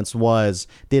that sequence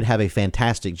did have a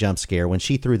fantastic jump scare when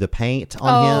she threw the paint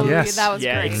on him. Yes. That was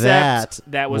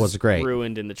great. That was great.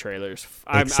 Ruined in the trailers.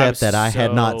 Except that I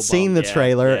had not seen the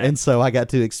trailer, and so I got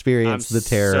to experience the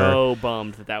terror. I'm so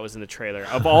bummed that was in the trailer.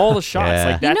 Of all the shots,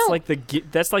 like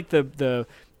that's like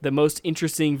the most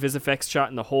interesting VisFX shot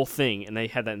in the whole thing, and they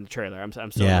had that in the trailer. I'm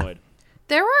so annoyed.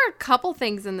 There were a couple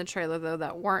things in the trailer though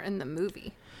that weren't in the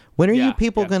movie. When are you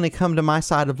people going to come to my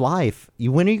side of life?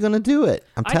 When are you going to do it?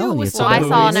 I'm telling you. So I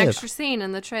saw an extra scene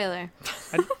in the trailer.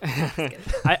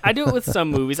 I do it with some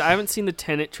movies. I haven't seen the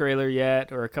Tenet trailer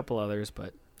yet, or a couple others,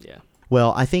 but yeah.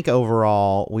 Well, I think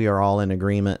overall we are all in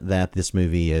agreement that this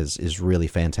movie is really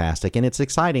fantastic, and it's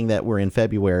exciting that we're in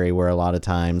February, where a lot of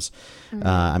times,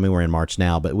 I mean, we're in March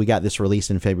now, but we got this released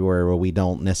in February where we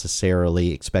don't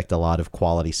necessarily expect a lot of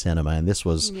quality cinema, and this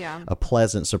was a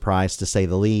pleasant surprise to say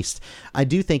the least. I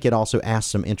do think it also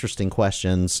asked some interesting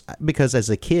questions, because as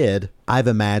a kid, I've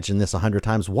imagined this 100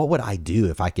 times. What would I do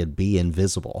if I could be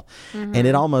invisible? And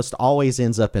it almost always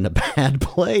ends up in a bad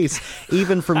place,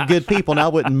 even from good people. Now, I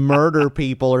wouldn't murder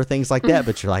people or things like that,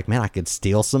 but you're like, man, I could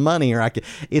steal some money, or I could.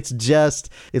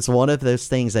 It's one of those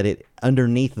things that it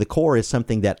underneath the core is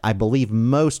something that I believe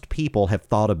most people have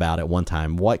thought about at one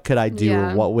time. What could I do,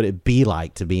 or what would it be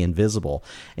like to be invisible?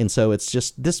 And so it's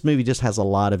just, this movie just has a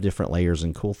lot of different layers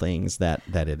and cool things that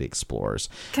it explores.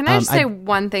 Can I just say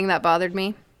one thing that bothered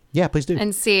me? Yeah, please do.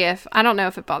 And see if, I don't know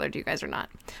if it bothered you guys or not,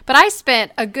 but I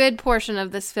spent a good portion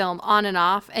of this film on and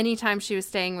off anytime she was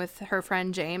staying with her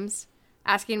friend James,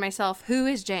 asking myself, who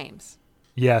is James?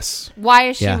 Yes. Why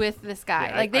is she with this guy?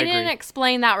 Yeah, like, they didn't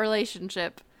explain that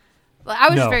relationship. I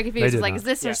was just very confused. Like, is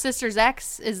this her sister's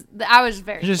ex? I was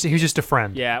very... He was just a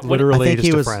friend. Yeah. Literally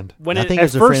just a friend. I think he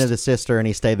was a friend of the sister, and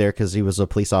he stayed there because he was a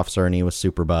police officer and he was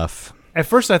super buff. At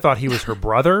first, I thought he was her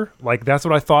brother. Like, that's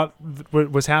what I thought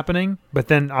was happening. But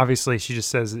then, obviously, she just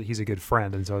says that he's a good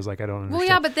friend. And so I was like, I don't understand. Well,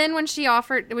 yeah, but then when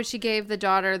she gave the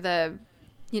daughter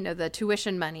the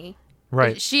tuition money...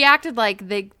 Right. She acted like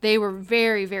they were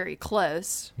very, very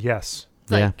close. Yes.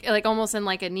 Like almost in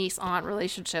like a niece-aunt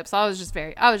relationship. So I was just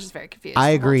very confused. I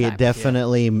agree. It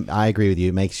definitely, I agree with you.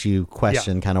 It makes you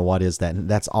question kind of what is that. And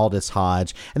that's Aldous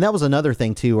Hodge. And that was another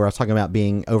thing too, where I was talking about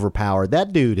being overpowered.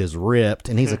 That dude is ripped,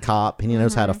 and he's a cop, and he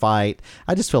knows how to fight.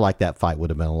 I just feel like that fight would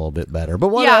have been a little bit better. But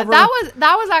whatever. Yeah,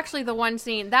 that was actually the one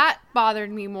scene that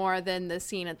bothered me more than the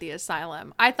scene at the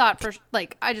asylum. I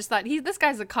just thought this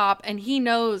guy's a cop, and he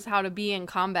knows how to be in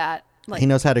combat. Like, he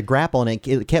knows how to grapple, and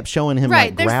it kept showing him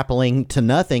grappling to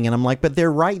nothing, and I'm like, but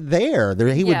they're right there.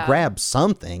 He would grab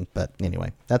something, but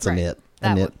anyway, that's a nit.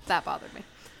 That bothered me.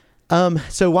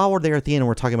 So while we're there at the end and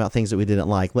we're talking about things that we didn't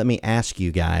like, let me ask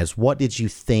you guys, what did you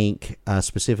think,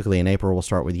 specifically in April, we'll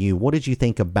start with you, what did you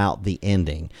think about the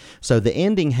ending? So the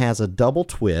ending has a double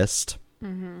twist.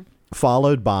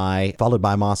 Followed by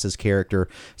Moss's character,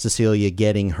 Cecilia,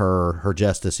 getting her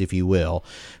justice, if you will.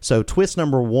 So twist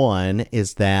number one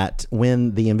is that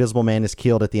when the Invisible Man is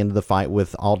killed at the end of the fight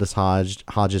with Aldous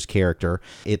Hodge's character,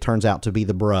 it turns out to be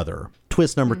the brother.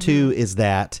 Twist number two is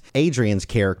that Adrian's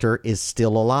character is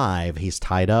still alive. He's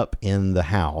tied up in the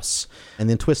house. And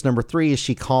then twist number three is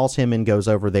she calls him and goes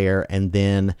over there, and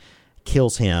then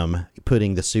kills him,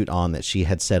 putting the suit on that she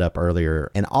had set up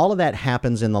earlier. And all of that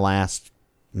happens in the last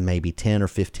maybe 10 or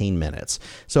 15 minutes.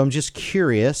 So I'm just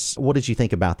curious, what did you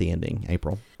think about the ending,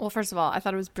 April? Well, first of all, I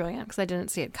thought it was brilliant because I didn't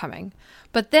see it coming.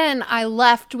 But then I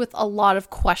left with a lot of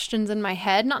questions in my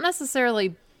head, not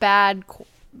necessarily bad,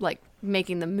 like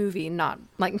making the movie, not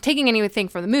like taking anything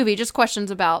from the movie, just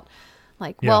questions about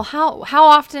like, well, how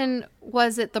often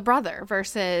was it the brother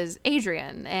versus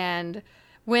Adrian? And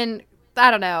when... I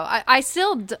don't know.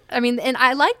 I mean, and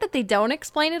I like that they don't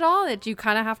explain it all, that you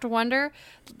kind of have to wonder.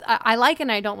 I like it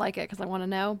and I don't like it because I want to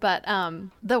know. But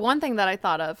the one thing that I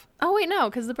thought of, oh, wait, no,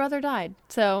 because the brother died.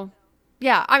 So,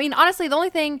 yeah. I mean, honestly, the only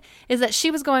thing is that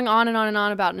she was going on and on and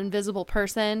on about an invisible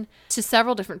person to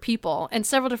several different people. And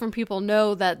several different people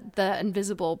know that the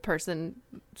invisible person's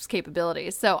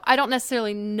capabilities. So I don't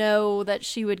necessarily know that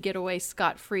she would get away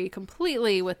scot-free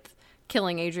completely with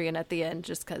killing Adrian at the end,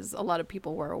 just because a lot of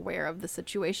people were aware of the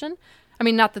situation. I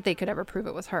mean, not that they could ever prove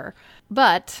it was her,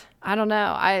 but I don't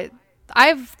know.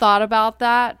 I've thought about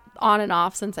that on and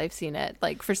off since I've seen it,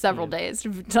 like for several days,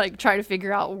 to like try to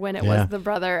figure out when it was the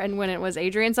brother and when it was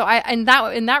Adrian. So in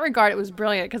that regard, it was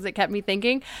brilliant because it kept me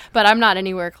thinking, but I'm not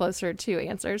anywhere closer to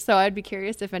answers. So I'd be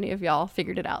curious if any of y'all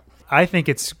figured it out. I think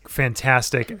it's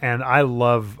fantastic, and I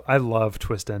love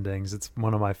twist endings. It's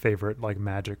one of my favorite like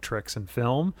magic tricks in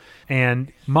film.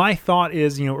 And my thought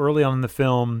is, early on in the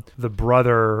film, the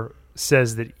brother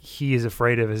says that he is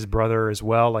afraid of his brother as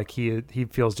well. Like he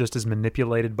feels just as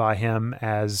manipulated by him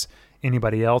as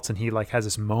anybody else, and he like has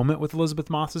this moment with Elizabeth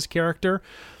Moss's character.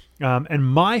 And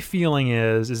my feeling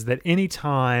is that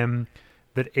anytime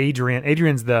that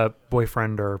Adrian's the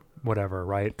boyfriend or whatever,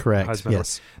 right? Correct. Husband.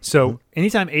 Yes. So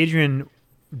anytime Adrian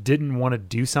didn't want to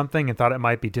do something and thought it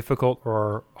might be difficult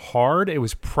or hard, it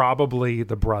was probably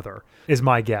the brother, is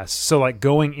my guess. So like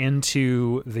going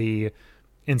into the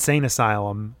insane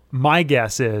asylum, my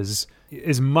guess is,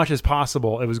 as much as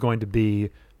possible, it was going to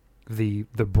be the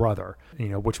brother,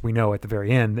 which we know at the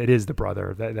very end, it is the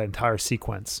brother. That entire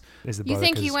sequence is the brother. You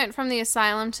think he went from the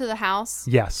asylum to the house?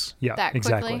 Yes. Yeah. That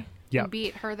exactly. quickly? Yeah. And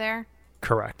beat her there?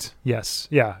 Correct. Yes.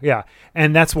 Yeah. Yeah.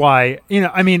 And that's why,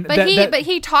 I mean... But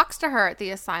he talks to her at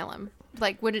the asylum.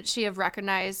 Like, wouldn't she have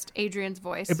recognized Adrian's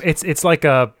voice? It's like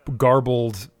a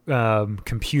garbled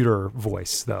computer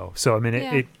voice, though. So, I mean,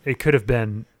 it could have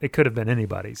been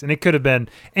anybody's. And it could have been...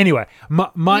 Anyway,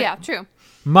 yeah, true.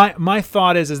 My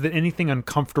thought is that anything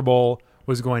uncomfortable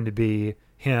was going to be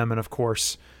him. And, of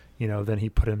course, then he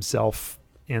put himself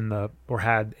or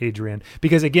had Adrian.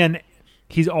 Because, again...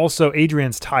 He's also,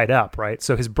 Adrian's tied up, right?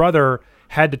 So his brother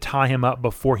had to tie him up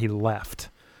before he left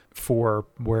for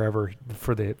wherever,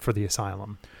 for the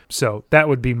asylum. So that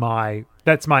would be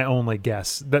that's my only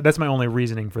guess. That's my only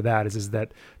reasoning for that is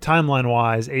that timeline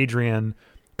wise, Adrian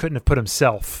couldn't have put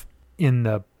himself in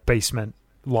the basement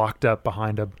locked up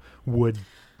behind a wood,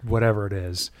 whatever it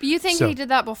is. But you think he did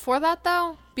that before that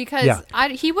though? Because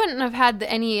he wouldn't have had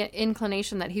any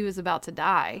inclination that he was about to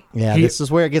die. Yeah, this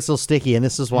is where it gets a little sticky, and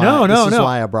this is why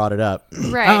why I brought it up.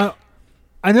 Right.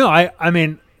 I know. I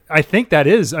mean, I think that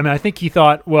is. I mean, I think he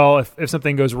thought, well, if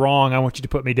something goes wrong, I want you to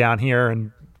put me down here,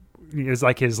 and it's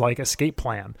like his escape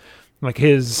plan, like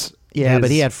his. Yeah,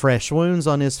 but he had fresh wounds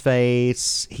on his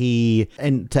face.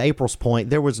 And to April's point,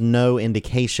 there was no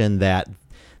indication that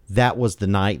was the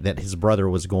night that his brother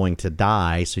was going to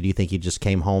die. So do you think he just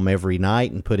came home every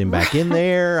night and put him back in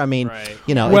there? I mean,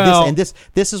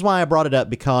 this is why I brought it up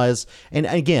because, and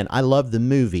again, I love the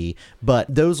movie, but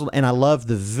and I love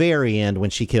the very end when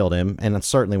she killed him. And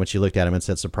certainly when she looked at him and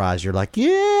said, surprise, you're like,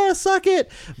 yeah, suck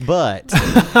it. But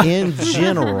in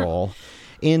general,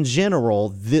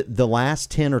 the last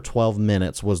 10 or 12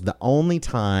 minutes was the only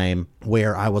time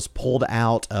where I was pulled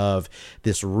out of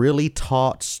this really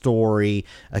taut story,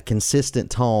 a consistent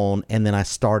tone, and then I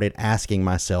started asking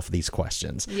myself these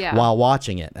questions while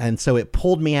watching it. And so it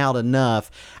pulled me out enough.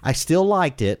 I still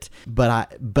liked it,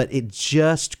 but it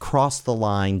just crossed the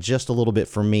line just a little bit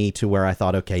for me to where I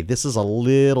thought, okay, this is a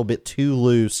little bit too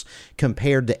loose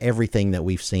compared to everything that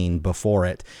we've seen before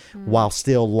it, while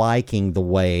still liking the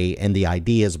way and the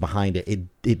ideas behind it.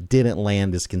 It didn't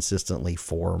land as consistently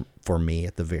for me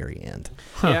at the very end.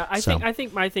 Yeah, I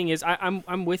think my thing is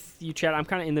I'm with you, Chad. I'm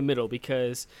kind of in the middle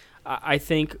because I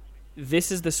think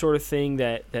this is the sort of thing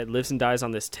that lives and dies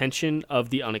on this tension of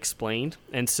the unexplained,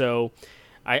 and so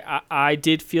I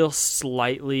did feel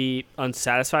slightly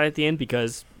unsatisfied at the end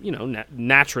because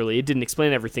naturally it didn't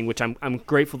explain everything, which I'm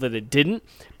grateful that it didn't,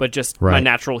 but just my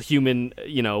natural human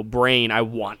brain, I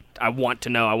want to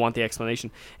know, I want the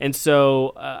explanation, and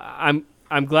so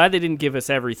I'm glad they didn't give us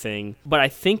everything, but I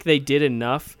think they did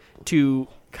enough to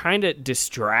kind of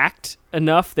distract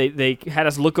enough. They had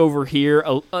us look over here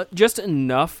just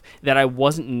enough that I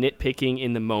wasn't nitpicking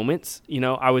in the moments.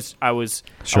 I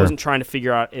wasn't trying to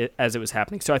figure out it as it was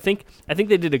happening. So I think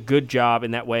they did a good job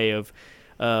in that way of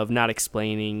not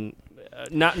explaining.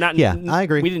 I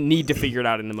agree. We didn't need to figure it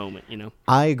out in the moment.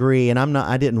 I agree, and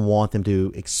I didn't want them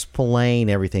to explain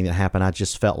everything that happened. I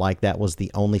just felt like that was the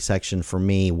only section for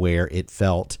me where it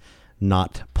felt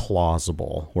not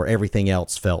plausible, where everything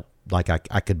else felt like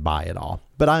I could buy it all.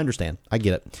 But I understand. I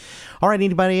get it. All right,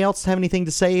 anybody else have anything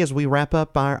to say as we wrap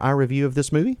up our review of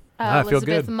this movie? I feel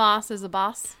Elizabeth good. Moss is a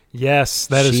boss. Yes,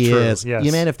 that is true. Yes. Yeah,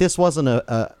 man, if this wasn't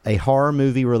a horror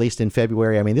movie released in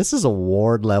February, I mean, this is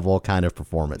award level kind of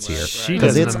performance here. She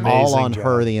because does it's an all amazing on job.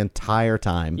 her the entire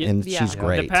time, and she's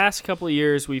great. The past couple of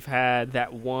years, we've had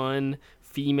that one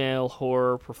female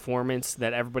horror performance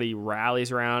that everybody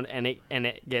rallies around, and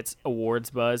it gets awards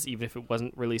buzz, even if it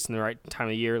wasn't released in the right time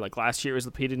of year. Like last year, it was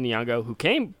Lupita Nyong'o, who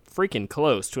came freaking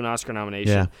close to an Oscar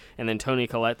nomination, and then Toni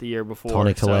Collette the year before.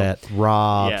 Toni Collette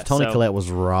robbed. Yeah, Toni Collette was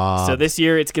robbed. So this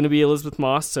year, it's going to be Elizabeth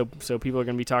Moss. So people are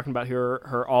going to be talking about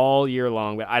her all year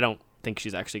long. But I don't think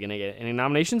she's actually going to get any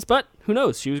nominations. But who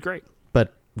knows? She was great.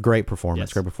 But great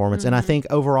performance, great performance. And I think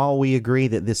overall we agree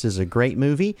that this is a great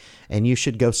movie, and you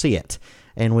should go see it.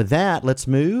 And with that, let's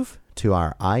move to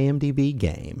our IMDb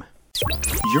game.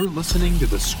 You're listening to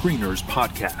the Screeners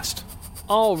Podcast.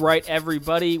 All right,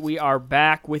 everybody, we are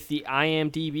back with the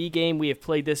IMDb game. We have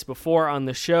played this before on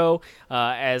the show.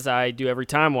 As I do every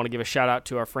time, I want to give a shout-out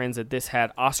to our friends at This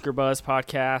Had Oscar Buzz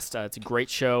podcast. It's a great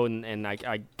show, and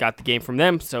I got the game from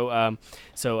them, so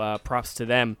props to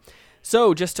them.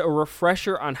 So, just a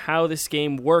refresher on how this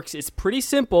game works. It's pretty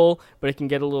simple, but it can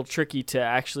get a little tricky to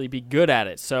actually be good at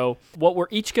it. So, what we're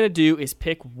each going to do is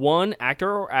pick one actor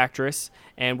or actress,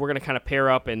 and we're going to kind of pair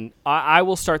up, and I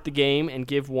will start the game and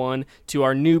give one to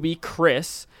our newbie,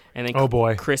 Chris. And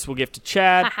then Chris will give to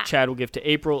Chad, Chad will give to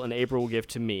April, and April will give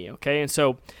to me, okay? And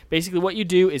so, basically what you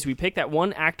do is we pick that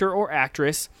one actor or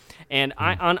actress, and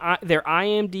on their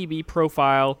IMDb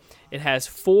profile, it has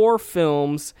 4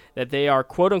 films that they are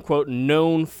quote-unquote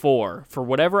known for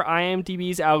whatever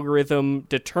IMDb's algorithm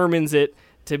determines it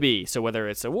to be. So whether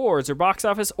it's awards or box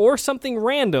office or something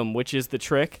random, which is the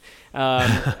trick,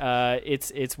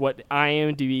 it's what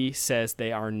IMDb says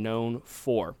they are known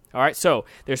for. All right, so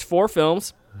there's 4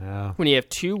 films. Yeah. When you have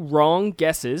 2 wrong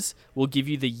guesses, we'll give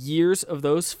you the years of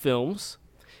those films.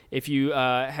 If you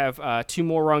have 2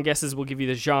 more wrong guesses, we'll give you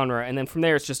the genre, and then from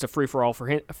there it's just a free-for-all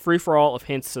of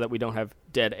hints so that we don't have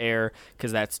dead air,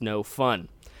 because that's no fun.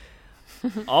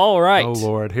 All right. Oh,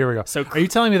 Lord. Here we go. So, are you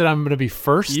telling me that I'm going to be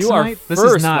first You tonight? are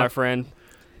first, my friend.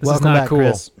 This is not cool.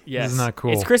 Chris. Yes. This is not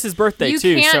cool. It's Chris's birthday,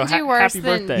 too, can't so do worse happy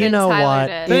than birthday. You know Tyler what?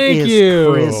 did. Thank It is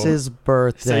you. Chris's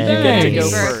birthday. So you get to go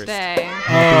first. Birthday.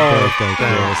 Happy birthday,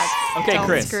 Chris. Okay, Don't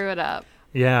Chris. screw it up.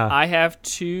 Yeah. I have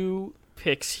 2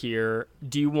 picks here.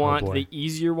 Do you want boy. the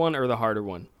easier one or the harder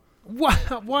one?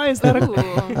 Why is that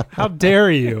a... How dare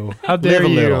you? How dare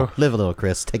you? Live a little,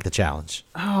 Chris. Take the challenge.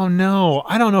 Oh, no.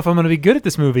 I don't know if I'm going to be good at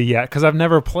this movie yet, because I've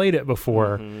never played it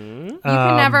before. You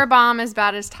can never bomb as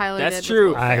bad as Tyler did. That's true.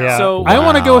 before. I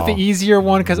want to go with the easier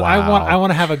one because I Wow.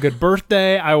 want to have a good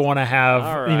birthday. I want to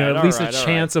have at least a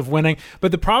chance of winning.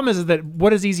 But the problem is that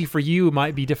what is easy for you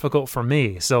might be difficult for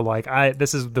me. So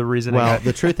this is the reason. Well,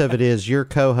 the truth of it is, your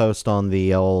co-host on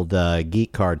the old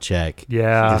Geek Card Check.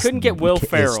 Yeah, You couldn't get Will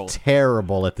Ferrell. Is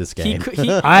terrible at this game.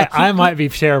 I might be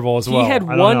terrible as well. He had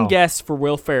I don't one know. guess for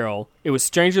Will Ferrell. It was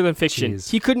Stranger Than Fiction. Jeez.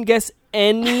 He couldn't guess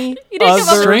any He didn't come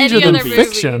up with Stranger any Than other movie.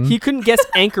 Fiction. He couldn't guess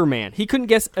Anchorman. He couldn't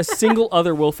guess a single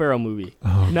other Will Ferrell movie.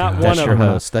 Not one That's of your them.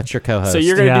 host. That's your co-host. So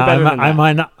you're going to do better than that.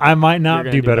 I might not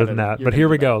You're do gonna better than that. But here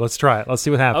we go. Let's try it. Let's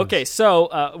see what happens. Okay,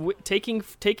 so taking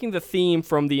the theme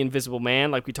from The Invisible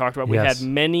Man, like we talked about, we Yes. had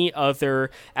many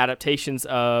other adaptations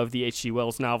of the H.G.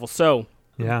 Wells novel. So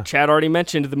Yeah. Chad already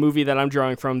mentioned the movie that I'm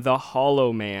drawing from, The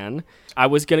Hollow Man.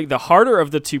 The harder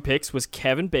of the 2 picks was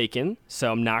Kevin Bacon,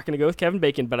 so I'm not going to go with Kevin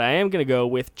Bacon, but I am going to go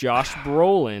with Josh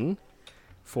Brolin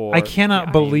for I cannot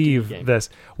the believe IMDb game. this.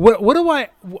 What do I?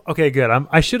 Okay, good.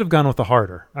 I should have gone with the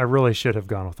harder. I really should have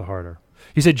gone with the harder.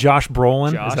 You said Josh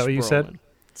Brolin. Josh Is that what you said? Brolin.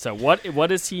 So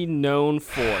what is he known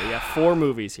for? You have 4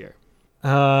 movies here.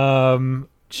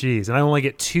 Jeez, and I only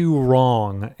get 2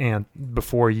 wrong, and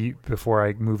before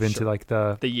I move into like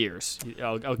the years.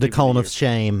 I'll give the you cone the of years.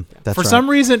 shame. That's for right. some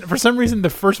reason, the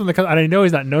first one that comes, and I know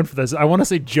he's not known for this. I want to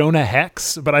say Jonah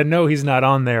Hex, but I know he's not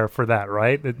on there for that,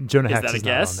 right? Jonah Is Hex that a is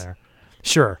guess? not on there.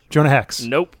 Sure, Jonah Hex.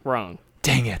 Nope, wrong.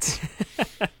 Dang it.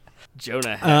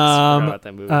 Jonah Hex. Forgot about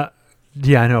that movie.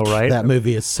 Yeah, I know, right? That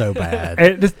movie is so bad.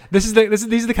 These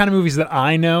are the kind of movies that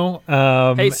I know.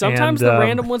 Hey, sometimes the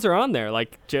random ones are on there.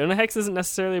 Like Jonah Hex isn't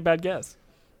necessarily a bad guess.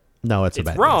 No, it's a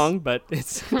bad wrong, guess. but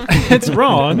it's it's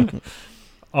wrong.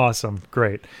 Awesome,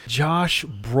 great. Josh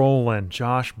Brolin.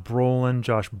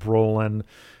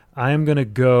 I am gonna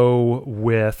go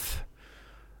with.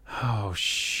 Oh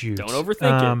shoot! Don't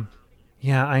overthink it.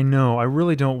 Yeah, I know. I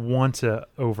really don't want to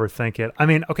overthink it. I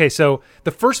mean, okay, so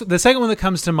the second one that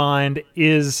comes to mind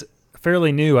is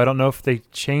fairly new. I don't know if they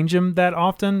change them that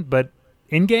often, but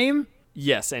Endgame?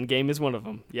 Yes, Endgame is one of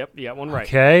them. Yep, you got one right.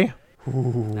 Okay.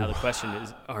 Ooh. Now the question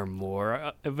is, are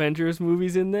more Avengers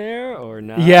movies in there or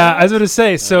not? Yeah, I was going to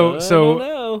say, so I don't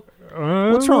know.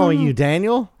 What's wrong with you,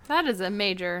 Daniel? That is a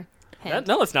major hint.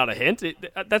 No, it's not a hint.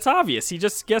 That's obvious. He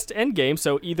just guessed Endgame,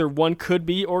 so either one could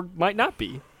be or might not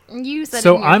be. You said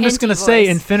so I'm just going to say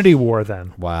Infinity War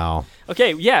then. Wow.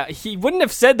 Okay, yeah, he wouldn't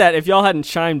have said that if y'all hadn't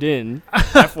chimed in.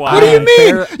 FYI. What do you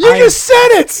mean? You just said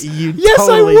it. Yes,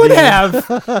 totally I would did.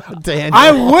 have. Daniel.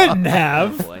 I wouldn't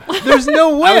have. There's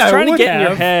no way I was trying to get in your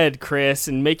have. head, Chris,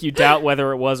 and make you doubt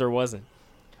whether it was or wasn't.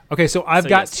 Okay, so I've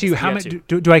got yes, to. yes, How you many?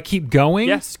 got Do I keep going?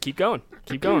 Yes, keep going.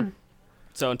 Keep going.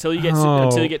 So until you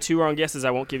get two wrong guesses,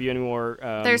 I won't give you any more.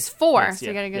 There's 4, hints. so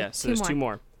you gotta go so there's 2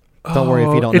 more. Don't worry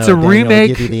if you don't know. It's a Daniel will remake.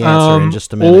 give you the answer in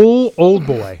just a minute. Old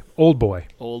boy. Old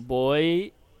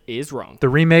boy is wrong. The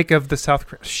remake of the South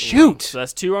Korea. Shoot. So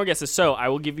that's 2 wrong guesses. So I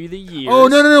will give you the years. Oh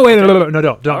no! Wait, Okay. no!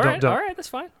 Don't. All right, that's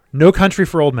fine. No Country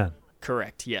for Old Men.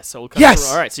 Correct. Yes. Old Country.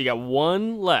 Yes. All right. So you got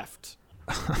 1 left.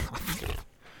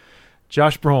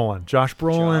 Josh Brolin. Josh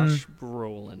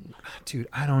Brolin. Dude,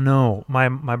 I don't know.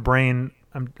 My brain.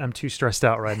 I'm too stressed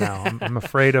out right now. I'm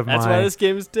afraid of That's why this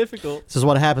game is difficult. This is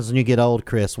what happens when you get old,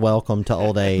 Chris. Welcome to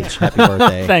old age. Happy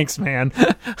birthday. Thanks, man.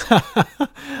 Josh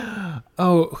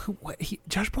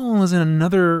Brolin was in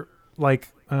another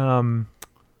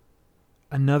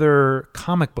another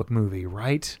comic book movie,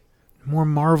 right? More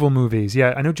Marvel movies.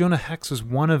 Yeah, I know Jonah Hex was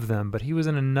one of them, but he was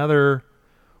in another.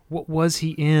 What was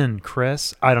he in,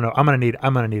 Chris? I don't know. I'm gonna need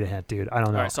a hint, dude. I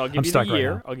don't know. All right, so I'll give you the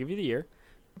year. I'll give you the year.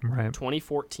 Right.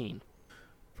 2014.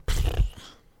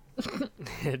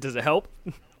 Does it help?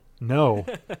 No.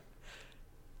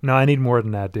 No, I need more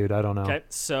than that, dude. I don't know. Okay,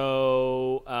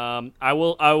 so I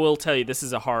will tell you this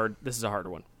is a harder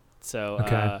one. So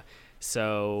okay.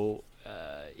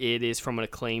 It is from an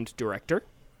acclaimed director.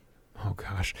 Oh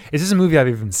gosh, is this a movie I've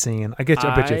even seen? I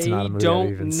bet you it's not a movie I've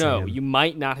even seen. I don't know. You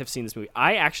might not have seen this movie.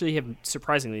 I actually have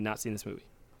surprisingly not seen this movie.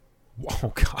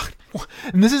 Oh God!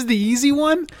 And this is the easy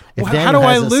one. If How do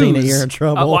I lose? Seen it, you're in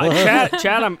trouble.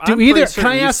 Chad, I'm can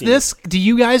I ask this? Do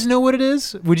you guys know what it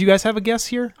is? Would you guys have a guess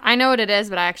here? I know what it is,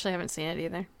 but I actually haven't seen it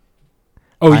either.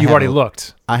 Oh, you've already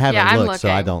looked. I haven't I'm looked, looking.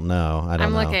 so I don't know.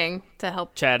 I'm looking to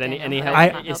help. Chad, any Daniel,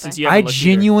 help? Since you haven't looked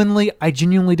either. I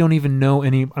genuinely don't even know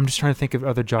any. I'm just trying to think of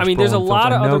other Josh. I mean, there's a Brolin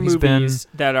lot films. of I know other he's movies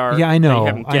that are. Yeah, I know. That you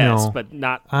haven't I guessed, know. but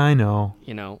not. I know.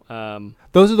 You know.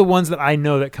 Those are the ones that I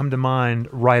know that come to mind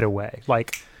right away.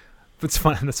 Like, it's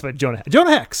fun. That's fine. Jonah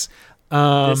Hex.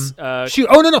 Shoot!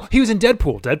 Oh no! He was in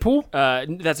Deadpool.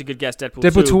 That's a good guess.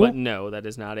 Deadpool 2, but no, that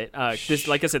is not it. This,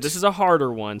 like I said, this is a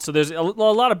harder one. So there's a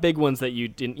lot of big ones that you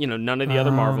didn't. You know, none of the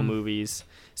other Marvel movies.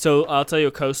 So I'll tell you,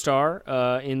 a co-star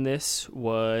in this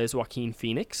was Joaquin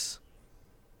Phoenix.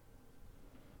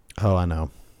 Oh, I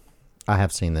know. I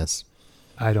have seen this.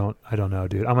 I don't know,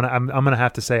 dude. I'm gonna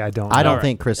have to say I don't know. I don't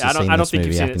think Chris has seen this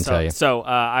movie. I can tell you. So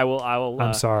I will.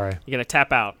 I'm sorry. You're gonna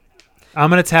tap out. I'm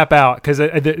going to tap out because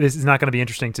this is not going to be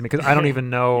interesting to me because I don't even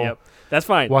know. Yep, that's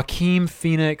fine. Joaquin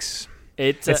Phoenix.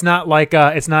 It's not like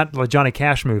Johnny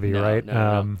Cash movie, right?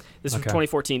 No. This is from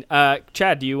 2014.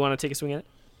 Chad, do you want to take a swing at it?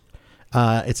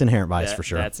 It's Inherent Vice for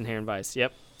sure. That's Inherent Vice.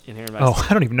 Yep, Inherent Vice. Oh,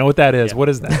 I don't even know what that is. Yeah. What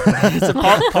is that? It's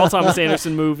a Paul Thomas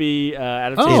Anderson movie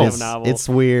adaptation of a novel. It's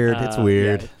weird. It's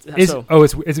weird. Yeah.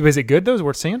 Is it good though? Is it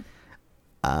worth seeing?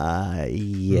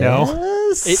 Yes. No.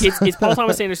 It's Paul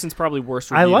Thomas Anderson's probably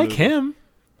worst review. I like him.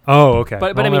 Oh, okay.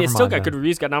 But I mean, it still got good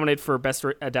reviews. Got nominated for Best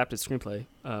Adapted Screenplay.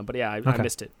 But yeah, I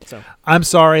missed it. So I'm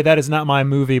sorry, that is not my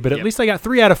movie. But at least I got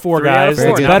 3 out of 4, guys. Out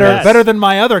of 4. It's better than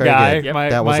my other guy.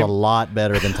 Yep. That was a lot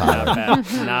better than Tyler.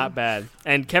 Not bad.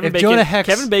 And Kevin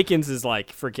Bacon's is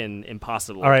like freaking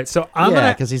impossible. All right, so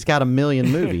because he's got a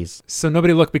million movies. So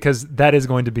nobody look because that is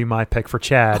going to be my pick for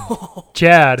Chad.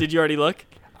 Chad, did you already look?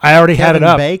 I already had it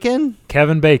up.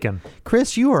 Kevin Bacon.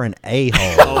 Chris, you are an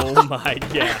a-hole. Oh my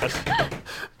gosh.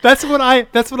 That's what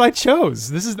I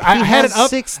chose. I had it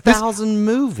up. 6,000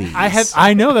 movies.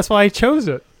 I know. That's why I chose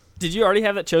it. Did you already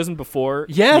have that chosen before?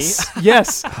 Yes.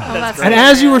 Yes. And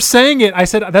as you were saying it, I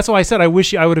said that's why I said I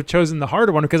wish I would have chosen the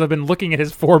harder one because I've been looking at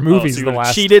his 4 movies so the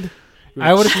last. Cheated.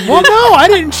 I would have. Well, no, I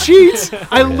didn't cheat.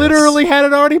 I literally had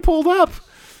it already pulled up.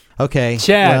 Okay,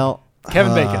 Chad. Well,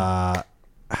 Kevin Bacon.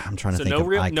 I'm trying to So think no of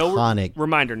real,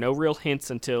 iconic. no real hints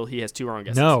until he has 2 wrong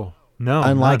guesses. No.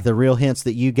 Unlike none. the real hints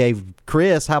that you gave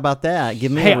Chris, how about that?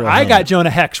 Give me Hey, a real I hint. got Jonah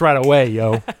Hex right away,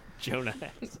 yo. Jonah.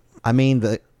 I mean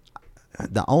the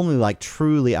only like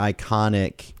truly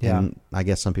iconic, Yeah. and I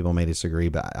guess some people may disagree,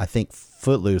 but I think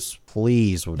Footloose,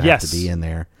 please, would have Yes. to be in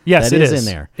there. Yes, that it is is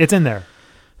in there. It's in there.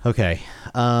 Okay.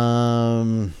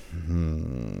 I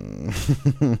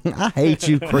hate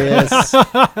you, Chris.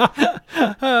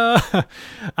 I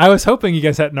was hoping you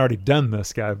guys hadn't already done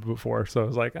this guy before, so I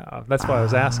was like, oh, that's why I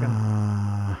was asking.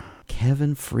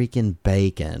 Kevin freaking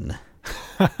Bacon.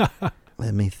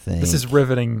 Let me think. This is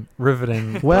riveting.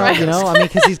 Well, I mean,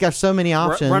 because he's got so many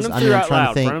options. Run them I through mean, I'm out trying loud.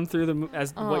 to think. Run them through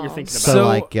what you're thinking about. So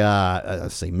like,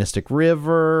 let's see, Mystic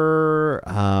River,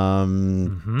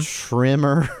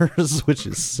 Tremors, which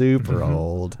is super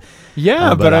old.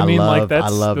 Yeah, but I mean, like I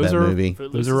love those that are, movie.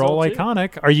 Those are all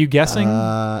iconic. Are you guessing?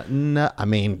 No, I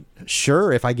mean,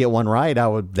 sure. If I get one right,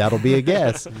 that'll be a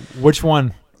guess. Which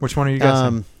one? Which one are you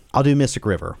guessing? I'll do Mystic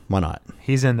River. Why not?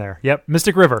 He's in there. Yep,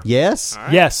 Mystic River. Yes.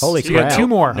 Right. Yes. Holy so you got crap. 2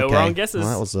 more. No wrong guesses.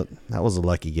 Well, that was a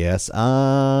lucky guess.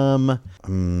 I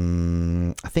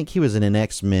think he was in an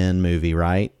X-Men movie,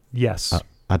 right? Yes.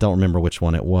 I don't remember which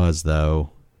one it was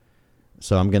though.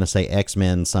 So I'm going to say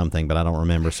X-Men something, but I don't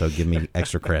remember, so give me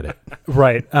extra credit.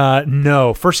 Right.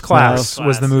 No, First Class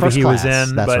was the movie First he was Class.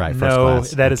 in, That's but right, First no,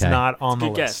 Class. that is Okay. not on the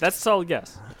Good guess. list. That's a solid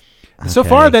guess. So Okay.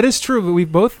 far, that is true. But we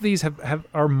both of these have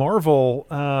are Marvel.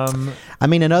 I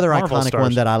mean, another Marvel iconic stars.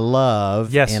 one that I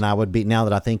love, Yes. and I would be, now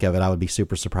that I think of it, I would be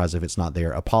super surprised if it's not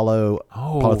there. Apollo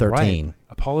 13. Right.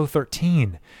 Apollo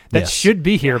 13. That Yes. should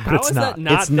be here, but How it's is not. that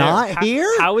not It's there? not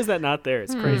here? How is that not there?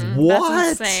 It's crazy. What?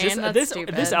 That's insane. That's This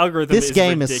stupid. algorithm This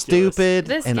game ridiculous. is stupid,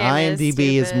 This and game is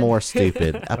IMDb is stupid. more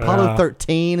stupid. Apollo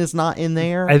 13 is not in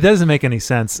there. It doesn't make any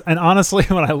sense. And honestly,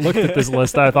 when I looked at this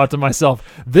list, I thought to myself,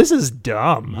 "This is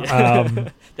dumb."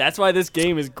 That's why this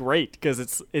game is great, because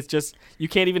it's just you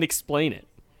can't even explain it.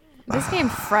 This game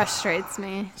frustrates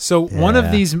me. So one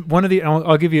of the,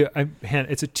 I'll give you a hint.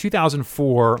 It's a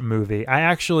 2004 movie.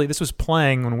 This was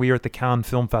playing when we were at the Cannes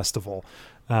Film Festival,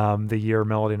 the year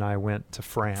Melody and I went to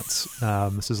France.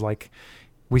 This is like,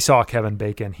 we saw Kevin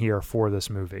Bacon here for this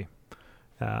movie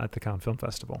at the Cannes Film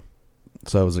Festival.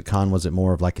 So was it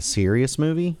more of like a serious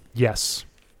movie? Yes.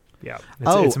 Yeah.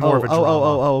 It's more of a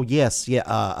drama. Yes.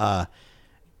 Yeah.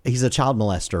 He's a child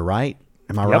molester, right?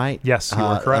 Am I Yep. right? Yes, you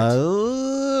are correct.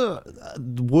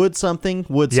 Wood something.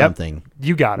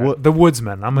 You got it. Wood- The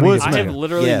Woodsman. I'm gonna use I it. have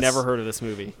literally Yes. never heard of this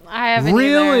movie. I haven't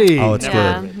Really? either. Oh, it's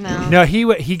Yeah, good. No. No,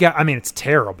 he got. I mean, it's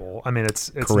terrible. I mean, it's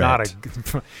Correct.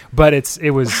 not a. But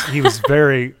he was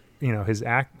very. His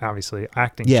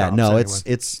acting. Yeah. chops No.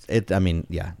 anyway. I mean,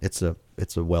 yeah. It's a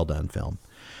well done film.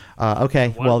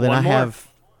 Okay. well, then one I more.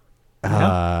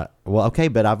 have. Well, okay,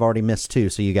 but I've already missed 2,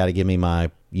 so you got to give me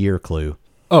my year clue.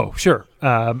 Oh, sure.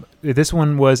 This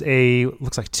one was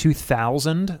looks like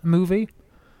 2000 movie.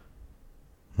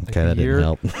 Okay, that year- didn't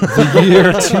help. The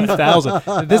year 2000.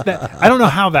 I don't know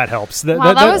how that helps.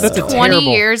 Wow, that was that's a 20 terrible-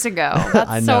 years ago. That's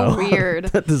I know. so weird.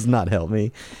 That does not help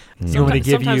me. You want me to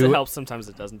give Sometimes you? it helps, sometimes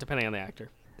it doesn't, depending on the actor.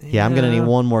 Yeah, I'm gonna need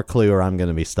one more clue, or I'm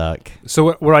gonna be stuck. So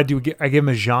what do I do? I give him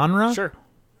a genre. Sure.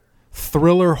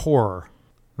 Thriller horror.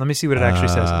 Let me see what it actually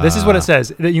says. This is what it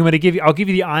says. That you want to give you? I'll give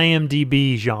you the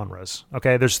IMDb genres.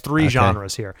 Okay, there's 3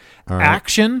 genres here: All right.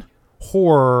 action,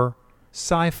 horror,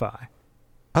 sci-fi.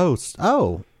 It's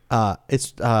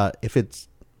if it's.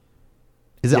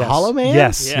 Is it Yes. Hollow Man?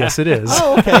 Yes, Yeah. yes, it is.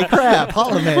 Oh, okay, crap.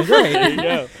 Hollow Man, great. There you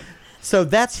go. So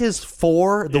that's his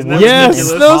 4. The Isn't that Woodsman Yes, is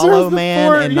those are Hollow the Man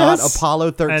 4, and not yes.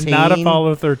 Apollo 13. And not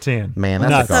Apollo 13. Man,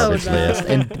 that's Nuts. a garbage So list.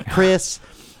 And Chris,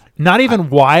 Not even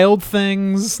Wild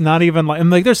Things. Not even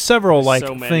like there's several like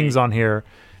So many. things on here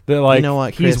that like you know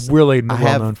what, Chris? he's really I well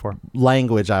have known for.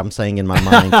 language I'm saying in my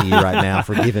mind to you right now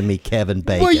for giving me Kevin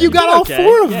Bacon. Well, you got all Okay.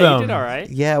 4 of Yeah, them. you did all right.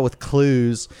 Yeah, with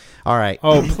clues. All right.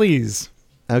 Oh, please.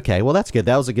 Okay, well that's good.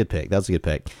 That was a good pick.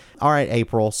 All right,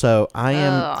 April. So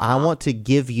I want to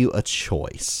give you a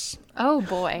choice. Oh,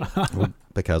 boy.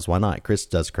 Because why not? Chris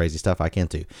does crazy stuff. I can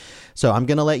too. So I'm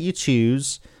going to let you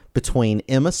choose between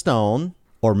Emma Stone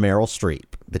or Meryl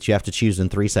Streep, but you have to choose in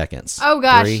 3 seconds. Oh,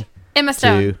 gosh. 3, Emma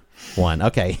Stone. 2, 1.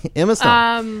 Okay, Emma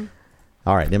Stone.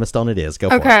 All right, Emma Stone it is. Go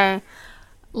for it. Okay.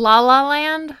 La La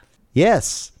Land.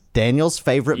 Yes, Daniel's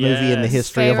favorite movie in the Yes.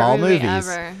 history of all Favorite movie movies.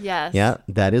 ever. Yes. Yeah,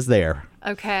 that is there.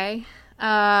 Okay.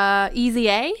 Easy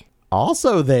A.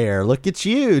 Also there. Look at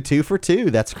you. 2 for 2.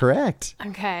 That's correct.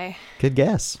 Okay. Good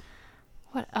guess.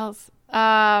 What else?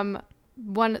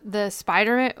 the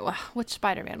Spider-Man. Which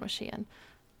Spider-Man was she in?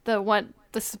 The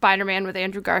Spider-Man with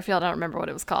Andrew Garfield. I don't remember what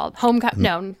it was called.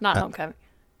 No, not Homecoming.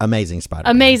 Amazing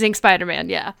Spider-Man. Amazing Spider-Man.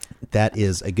 Yeah. That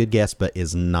is a good guess, but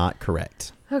is not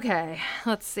correct. Okay,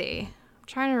 let's see. I'm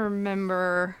trying to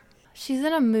remember. She's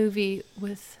in a movie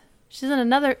with.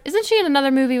 Isn't she in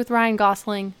another movie with Ryan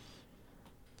Gosling?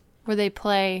 Where they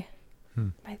play.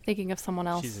 Am I thinking of someone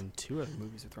else? She's in 2 other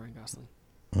movies with Ryan Gosling.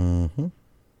 Mm-hmm.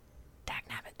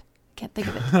 Dagnabbit. Can't think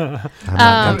of it. I'm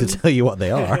not going to tell you what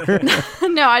they are.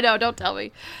 No, I know. Don't tell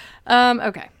me.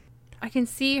 Okay. I can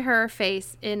see her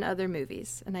face in other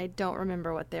movies, and I don't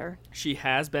remember what they're. She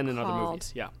has been in other called.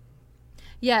 movies. Yeah.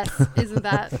 Yes, isn't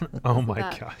that? Oh my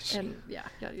gosh. And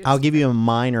I'll give you a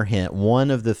minor hint. One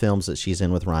of the films that she's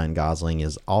in with Ryan Gosling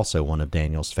is also one of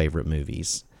Daniel's favorite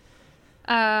movies.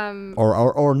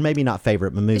 Or maybe not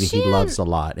favorite, but movie he loves a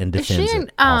lot and defends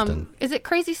it often. Is it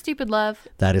Crazy Stupid Love?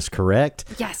 That is correct.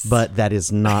 Yes. But that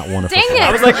is not one of her. Dang it.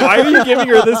 I was like, why are you giving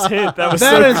her this hint? That was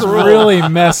that so is cruel. really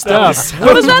messed up.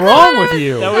 What is wrong with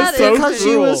you? That was so Because she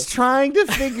cruel. was trying to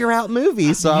figure out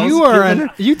movies. So I You was are giving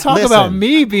her- you talk Listen, about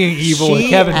me being evil with she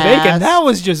Kevin Bacon. asked- That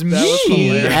was just mean. She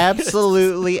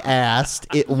absolutely asked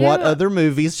what other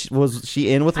movies was she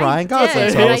in with Ryan Gosling.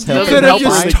 did, So I I was did. You helping could have her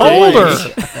just find told the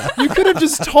her. You could have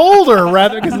just told her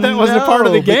rather because that wasn't part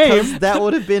of the because game. that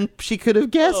would have been. She could have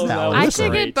guessed Oh, that that one. I was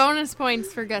should great. get bonus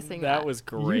points for guessing that. That was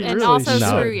great. And really also should.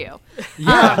 screw you.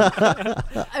 Yeah.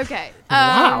 Okay.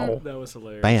 Wow. That was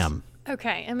hilarious. Bam.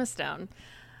 Okay, Emma Stone.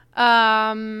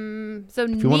 So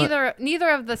you wanna- neither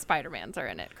of the Spider-Mans are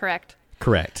in it, correct?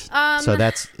 Correct. So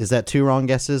is that 2 wrong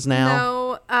guesses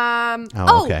now?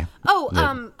 No. Okay.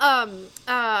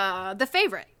 The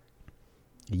Favorite.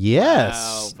 Yes.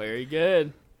 Wow, very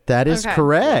good. That is Okay.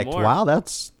 correct. One more. Wow,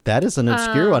 that is an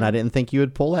obscure one. I didn't think you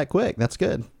would pull that quick. That's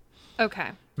good. Okay.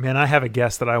 Man, I have a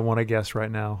guess that I want to guess right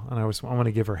now, and I want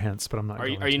to give her hints, but I'm not. Are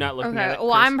you going to. not looking Okay. at it?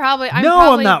 Well, Chris? I'm probably. I'm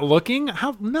not looking.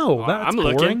 How? No, Well, that's I'm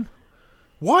boring. looking.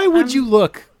 Why would you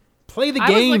look? Play the I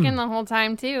game. was looking the whole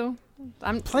time too.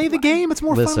 Play the game. It's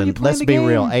more fun when you Listen, play let's the be game.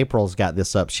 real. April's got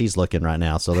this up. She's looking right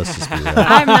now, so let's just be real.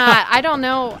 I'm not. I don't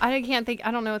know. I can't think.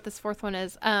 I don't know what this fourth one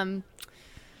is.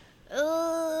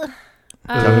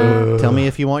 Tell me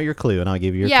if you want your clue, and I'll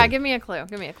give you your clue. Give me a clue.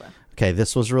 Give me a clue. Okay,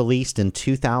 this was released in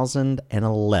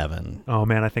 2011. Oh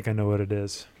man, I think I know what it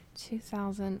is.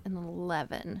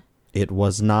 2011. It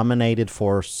was nominated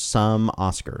for some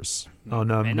Oscars. Oh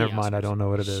no, Many never mind. I Oscars. don't know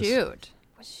what it is. Shoot.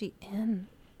 Was she in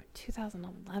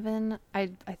 2011? I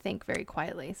think very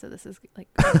quietly, so this is like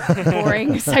a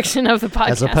boring section of the podcast.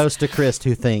 As opposed to Chris,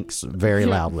 who thinks very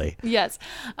loudly. Yes.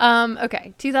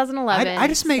 Okay. 2011. I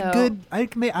just make so good.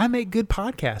 I make good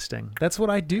podcasting. That's what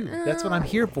I do. That's what I'm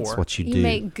here for. That's what you You do.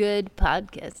 make good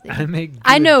podcasting. I make.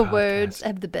 I good know podcasting. words. I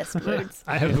have the best words.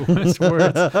 I have the best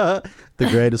words. The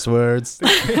greatest words.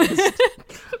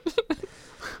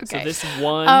 So Okay. this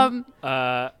won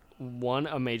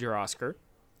a major Oscar.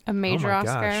 A major oh my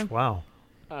Oscar. Gosh, wow.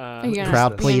 Are you gonna Crowd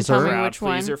tell me pleaser. Crowd which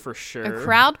one? pleaser for sure. A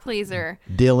crowd pleaser.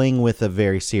 Dealing with a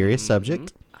very serious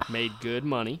subject. Made good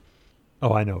money.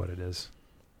 Oh, I know what it is.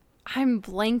 I'm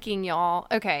blanking, y'all.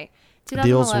 Okay.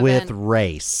 Deals 2011. with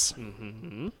race.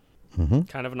 Kind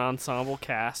of an ensemble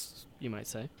cast, you might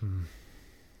say.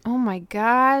 Oh my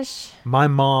gosh. My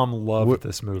mom loved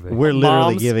this movie. We're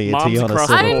literally Moms- giving it to moms you on a across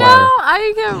silver the I board. know.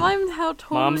 platter. I'm how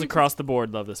totally. Moms across the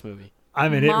board love this movie. I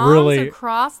mean, it Moms really.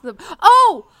 across the.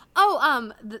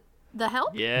 The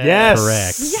Help. Yeah. Yes.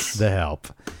 Correct. The Help.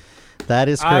 That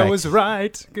is correct. I was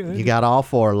right. Good. You got all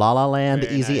 4. La La Land,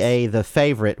 Very Easy nice. A, The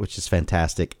Favorite, which is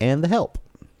fantastic, and The Help.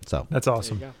 So That's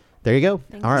awesome. there you go.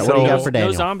 All right, you. what do you So- got for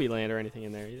Daniel? No Zombieland or anything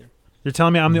in there either. You're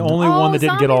telling me I'm the only one that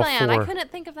didn't get all Zombieland. I 4.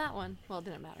 couldn't think of that one. Well, it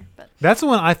didn't matter. But That's the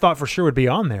one I thought for sure would be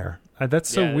on there. That's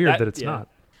so Yeah, weird that- that it's yeah. not.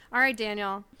 all right,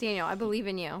 Daniel. Daniel, I believe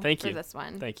in you. Thank for you. this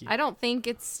one. Thank you. I don't think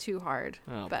it's too hard.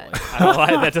 Oh, but boy. I don't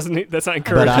like, that's not But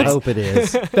encouraging. I hope it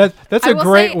is. That's I a will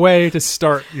great say- way to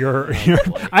start your.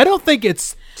 I don't think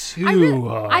it's too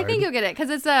hard. I think you'll get it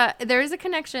because there is a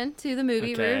connection to the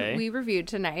movie Okay. we reviewed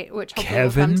tonight, which hopefully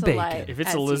Kevin will come to Bacon. light. If it's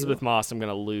as Elizabeth you- Moss, I'm going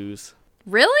to lose.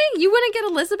 Really? You wouldn't get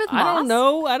Elizabeth Moss? I don't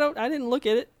know. I didn't look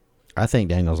at it. I think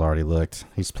Daniel's already looked.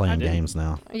 He's playing didn't. games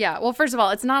now. Yeah. Well, first of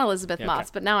all, it's not Elizabeth Yeah, Moss, okay.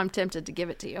 but now I'm tempted to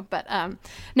give it to you. But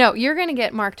no, you're going to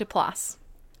get Mark Duplass.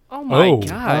 Oh my Oh.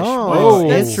 gosh. Oh,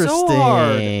 that's so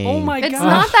hard. interesting. Oh my It's gosh.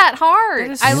 not that hard.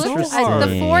 That is I so looked. hard.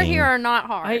 The 4 here are not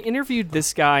hard. I interviewed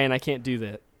this guy and I can't do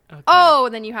that. Okay. Oh,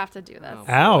 then you have to do this.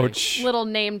 Ouch. Little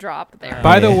name drop there.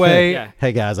 By the way, Yeah.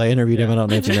 Hey guys, I interviewed him. I don't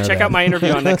know if you know Check that. out my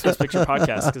interview on Next Best Picture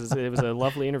podcast because it was a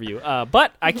lovely interview.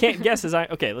 But I can't guess.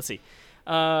 Okay, let's see.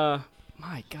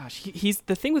 My gosh, he's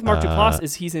the thing with Mark Duplass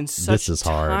is he's in such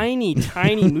tiny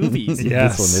movies.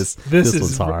 Yes, this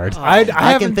one's hard.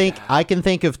 I can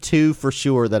think of 2 for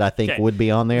sure that I think would be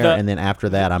on there, and then after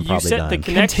that, I'm probably done. The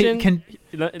connection. Can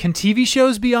TV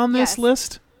shows be on this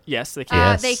list? Yes, they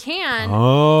can. They can.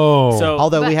 Oh, so,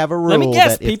 although we have a rule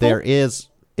that if there is.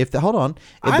 Hold on.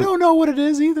 I don't know what it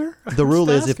is either. The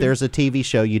rule is if there's a TV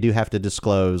show, you do have to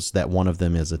disclose that one of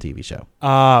them is a TV show.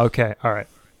 Okay. All right.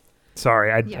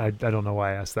 Sorry, I don't know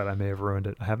why I asked that. I may have ruined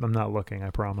it. I'm not looking, I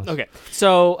promise. Okay.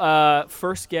 So,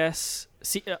 first guess.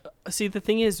 See, the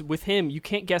thing is, with him, you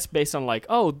can't guess based on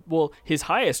his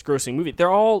highest grossing movie. They're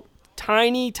all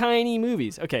tiny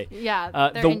movies. Okay.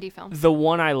 Yeah, they're indie films. The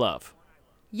One I Love.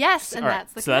 Yes, and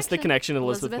that's the connection. So that's the connection,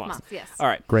 Elizabeth Moss. Yes. All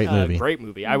right. Great movie. Great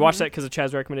movie. I watched that because of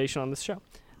Chad's recommendation on this show.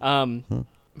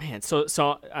 Man,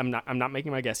 so I'm not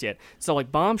making my guess yet. So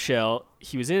like Bombshell,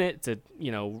 he was in it. It's a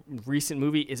recent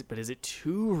movie. Is it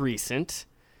too recent?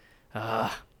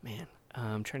 Man,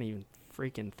 I'm trying to even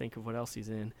freaking think of what else he's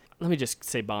in. Let me just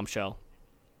say Bombshell.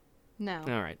 No.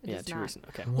 All right. Yeah, too recent.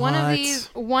 Okay. One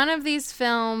of these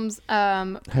films.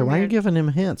 Hey, why are you giving him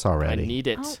hints already? I need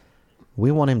it. Oh. We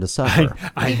want him to suffer.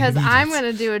 Because I'm going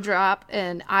to do a drop,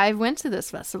 and I went to this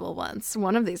festival once.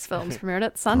 One of these films premiered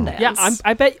at Sundance. Yeah,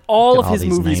 I bet all of his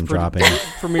movies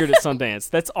premiered at Sundance.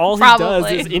 That's all he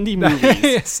does is indie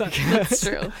movies. That's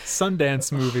true.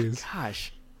 Sundance movies.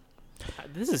 Gosh,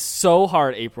 this is so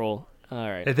hard, April. All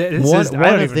right,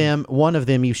 one of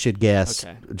them you should guess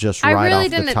just right off the top. I really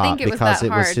didn't think it was that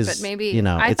hard, his, but maybe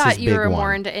I thought you were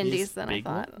more into indies than I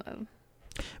thought.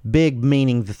 Big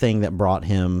meaning the thing that brought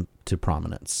him to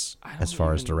prominence as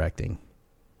far as directing.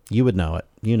 You would know it.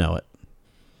 You know it.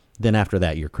 Then after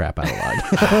that, you're crap out of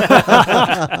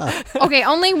luck. Okay,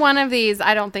 only one of these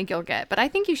I don't think you'll get, but I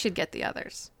think you should get the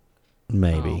others.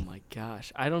 Maybe. Oh my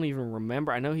gosh, I don't even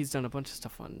remember. I know he's done a bunch of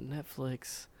stuff on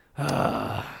Netflix.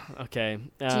 Okay.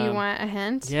 Do you want a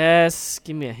hint? Yes,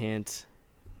 give me a hint.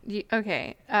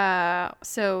 Okay.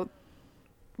 So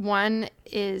one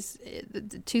is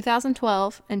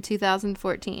 2012 and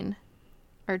 2014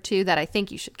 are 2 that I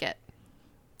think you should get.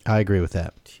 I agree with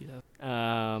that.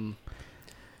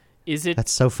 Is it?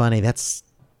 That's so funny. That's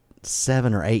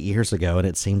 7 or 8 years ago, and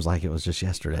it seems like it was just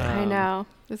yesterday. I know.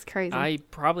 It's crazy. I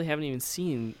probably haven't even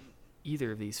seen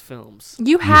either of these films.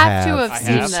 You have to have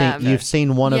seen them. You've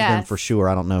seen one of them for sure.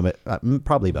 I don't know, but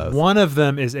probably both. One of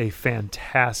them is a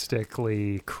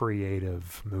fantastically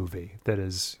creative movie that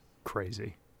is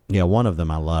crazy. Yeah, one of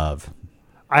them I love.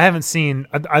 I haven't seen.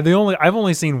 I've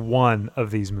only seen one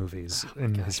of these movies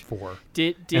in his 4.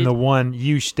 And the one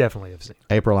you definitely have seen.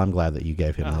 April, I'm glad that you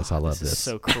gave him this. I love this. This is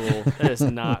so cruel. That is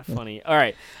not funny. All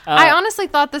right. I honestly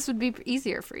thought this would be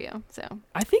easier for you. So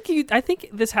I think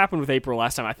this happened with April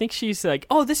last time. I think she's like,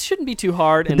 "Oh, this shouldn't be too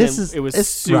hard," and it was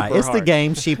super hard. It's the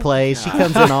game she plays. She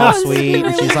comes in all sweet,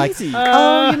 and she's like,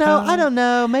 "Oh, I don't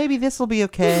know. Maybe this will be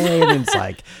okay." And it's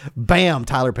like, bam,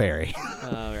 Tyler Perry.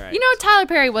 All right. Tyler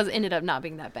Perry ended up not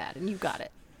being that bad, and you got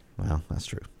it. Well, that's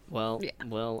true. Well,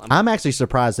 I'm actually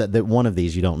surprised that one of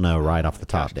these you don't know right off the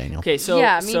top, Daniel. Okay, so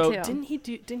me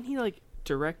too. Didn't he like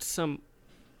direct some?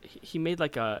 He made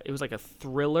it was like a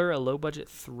thriller, a low budget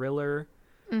thriller.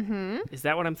 Mm-hmm. Is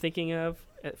that what I'm thinking of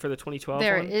for the 2012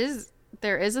 There one?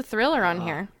 There is a thriller on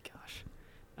here. Gosh,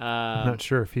 I'm not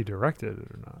sure if he directed it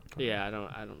or not. Yeah,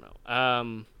 I don't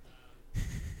know.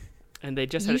 And they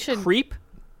just had Creep.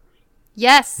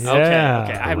 Yes. Yeah,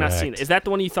 okay. I have not seen it. Is that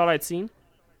the one you thought I'd seen?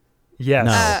 Yes.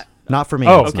 No, not for me.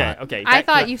 Oh, okay. I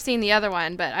thought you've seen the other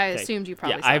one, but I assumed you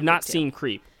probably. Yeah, I have not seen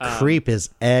Creep. Creep is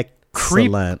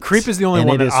excellent. Creep is the only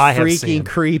one that I have seen. It is freaking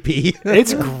creepy.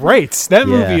 It's great. That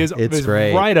movie is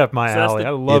great. right up my alley. I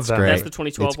love that. That's the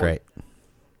 2012 It's great.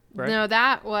 Right? No,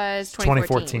 that was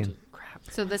 2014. Crap.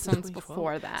 So this one's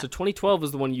before that. So 2012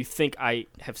 is the one you think I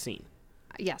have seen.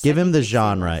 Yes. Give him the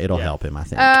genre. It'll help him, I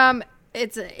think.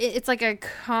 It's like a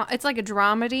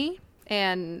dramedy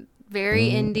and very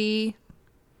indie.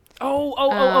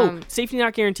 Oh! Safety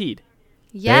Not Guaranteed.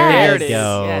 Yes. There it is.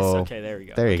 Yes. Okay, there we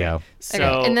go. There you go. So,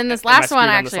 okay. And then this last one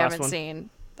I actually haven't seen.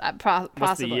 Possibly.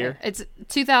 What's the year? It's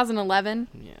 2011.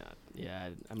 Yeah.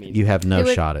 I mean, you have no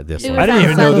shot at this one. I didn't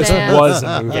even know this was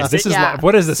a movie.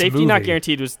 What is this Safety movie? Not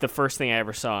Guaranteed was the first thing I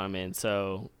ever saw him in.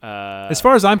 So, as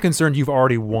far as I'm concerned, you've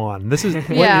already won. This is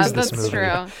what is this movie?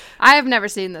 True. I have never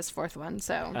seen this 4th one.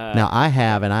 So now I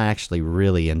have, and I actually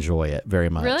really enjoy it very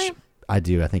much. Really? I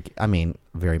do. I mean,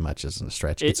 very much isn't a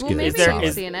stretch. It's good.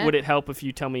 Would it help if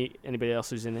you tell me anybody else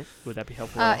who's in it? Would that be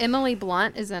helpful? Emily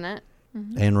Blunt is in it.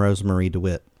 Mm-hmm. And Rosemary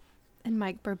DeWitt. And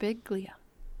Mike Birbiglia,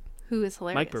 who is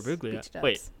hilarious. Mike Birbiglia.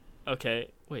 Wait.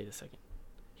 Okay. Wait a second.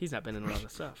 He's not been in a lot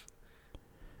of stuff.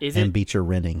 And Beecher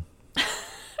Renning.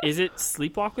 Is it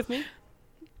Sleepwalk with Me?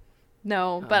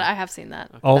 No, but I have seen that.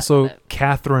 Also, That's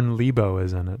Catherine Lebo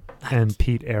is in it, and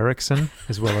Pete Erickson,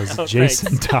 as well as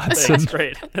Jason Thanks. Dodson. Thanks,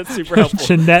 great. That's super helpful.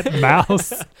 Jeanette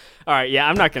Mouse. All right, yeah,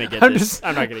 I'm not going to get this.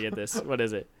 I'm not going to get this. What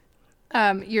is it?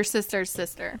 Your sister's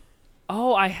sister.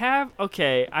 Oh, I have.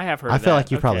 Okay, I have heard. I of feel that.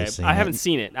 like you've probably seen I it. haven't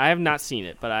seen it. I have not seen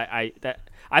it, but I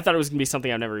thought it was going to be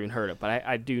something I've never even heard of. But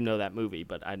I do know that movie,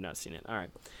 but I've not seen it. All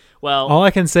right. Well, all I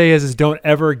can say is don't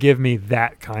ever give me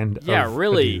that kind of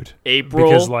really, dude. April.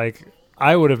 Because like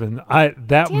I would have been I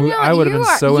would have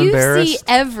been so embarrassed. You see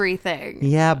everything.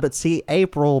 Yeah, but see,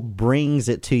 April brings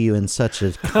it to you in such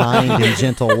a kind and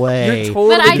gentle way. You're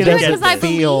totally but I do it because I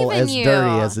feel believe in as you.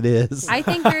 dirty as it is. I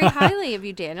think very highly of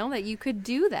you, Daniel, that you could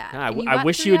do that. I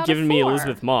wish you had given me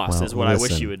Elizabeth Moss. Well, is what I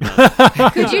wish listen. you had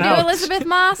done. Could you do Elizabeth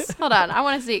Moss? Hold on, I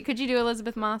want to see. Could you do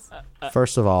Elizabeth Moss?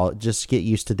 First of all, just get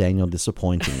used to Daniel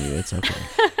disappointing you. It's okay.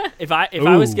 If I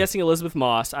was guessing Elizabeth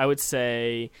Moss, I would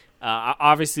say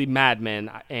obviously Mad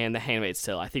Men and The Handmaid's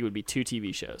Tale. I think it would be 2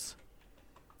 TV shows.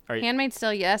 Handmaid's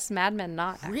Tale, yes. Mad Men,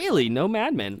 not. Really? No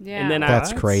Mad Men. Yeah. And then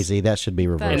That's crazy. That should be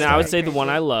reversed. And I would say The One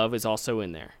I Love is also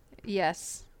in there.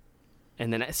 Yes.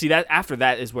 And then see that after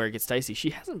that is where it gets dicey.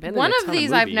 She hasn't been One in a of ton these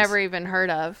movies. I've never even heard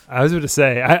of. I was going to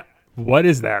say, what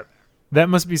is that? That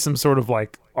must be some sort of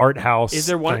like art house. Is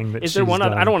there one? Thing that Is there she's one?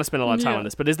 Other, done. I don't want to spend a lot of time on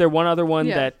this, but is there one other one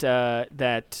Yeah.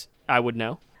 that I would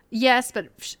know? Yes, but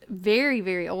very,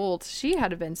 very old. She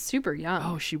had to have been super young.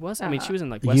 Oh, she was. I mean, she was in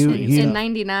like West Wing. In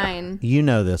 '99. You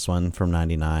know this one from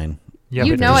 '99. Yeah,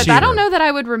 you but know does it, she- but I don't know that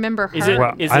I would remember her.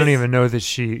 Well, I don't even know that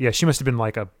she. Yeah, she must have been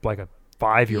like a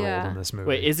 5-year-old Yeah. in this movie.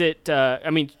 Wait, is it? I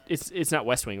mean, it's not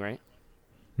West Wing, right?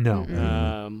 No.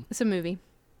 It's a movie.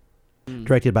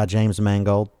 Directed by James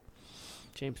Mangold.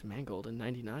 James Mangold in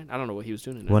 '99. I don't know what he was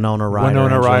doing in that. Winona Ryder.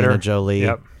 Winona Angelina Ryder. Jolie.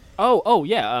 Yep. Oh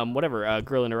yeah. Whatever.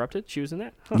 Girl Interrupted. She was in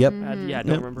that. Huh. Yep. Yeah, I don't Yep.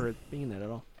 remember her being in that at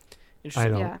all.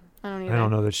 Interesting. Yeah, I don't either. I don't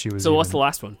know that she was. So what's even- the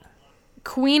last one?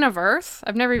 Queen of Earth?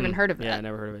 I've never even heard of Yeah, I that.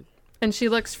 never heard of it. And she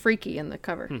looks freaky in the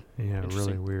cover. Yeah, really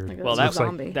Interesting. weird. Like a Well,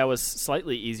 zombie. that was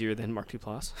slightly easier than Mark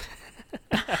Duplass.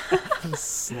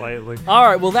 Slightly. All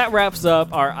right, well, that wraps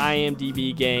up our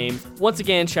IMDb game. Once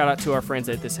again, shout out to our friends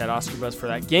at This Had Oscar Buzz for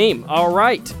that game. All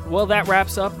right, well, that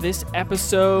wraps up this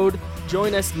episode.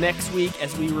 Join us next week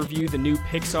as we review the new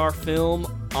Pixar film,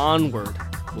 Onward.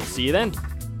 We'll see you then.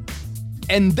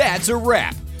 And that's a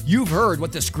wrap. You've heard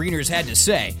what the screeners had to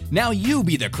say. Now you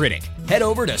be the critic. Head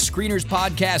over to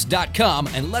screenerspodcast.com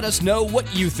and let us know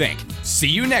what you think. See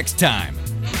you next time.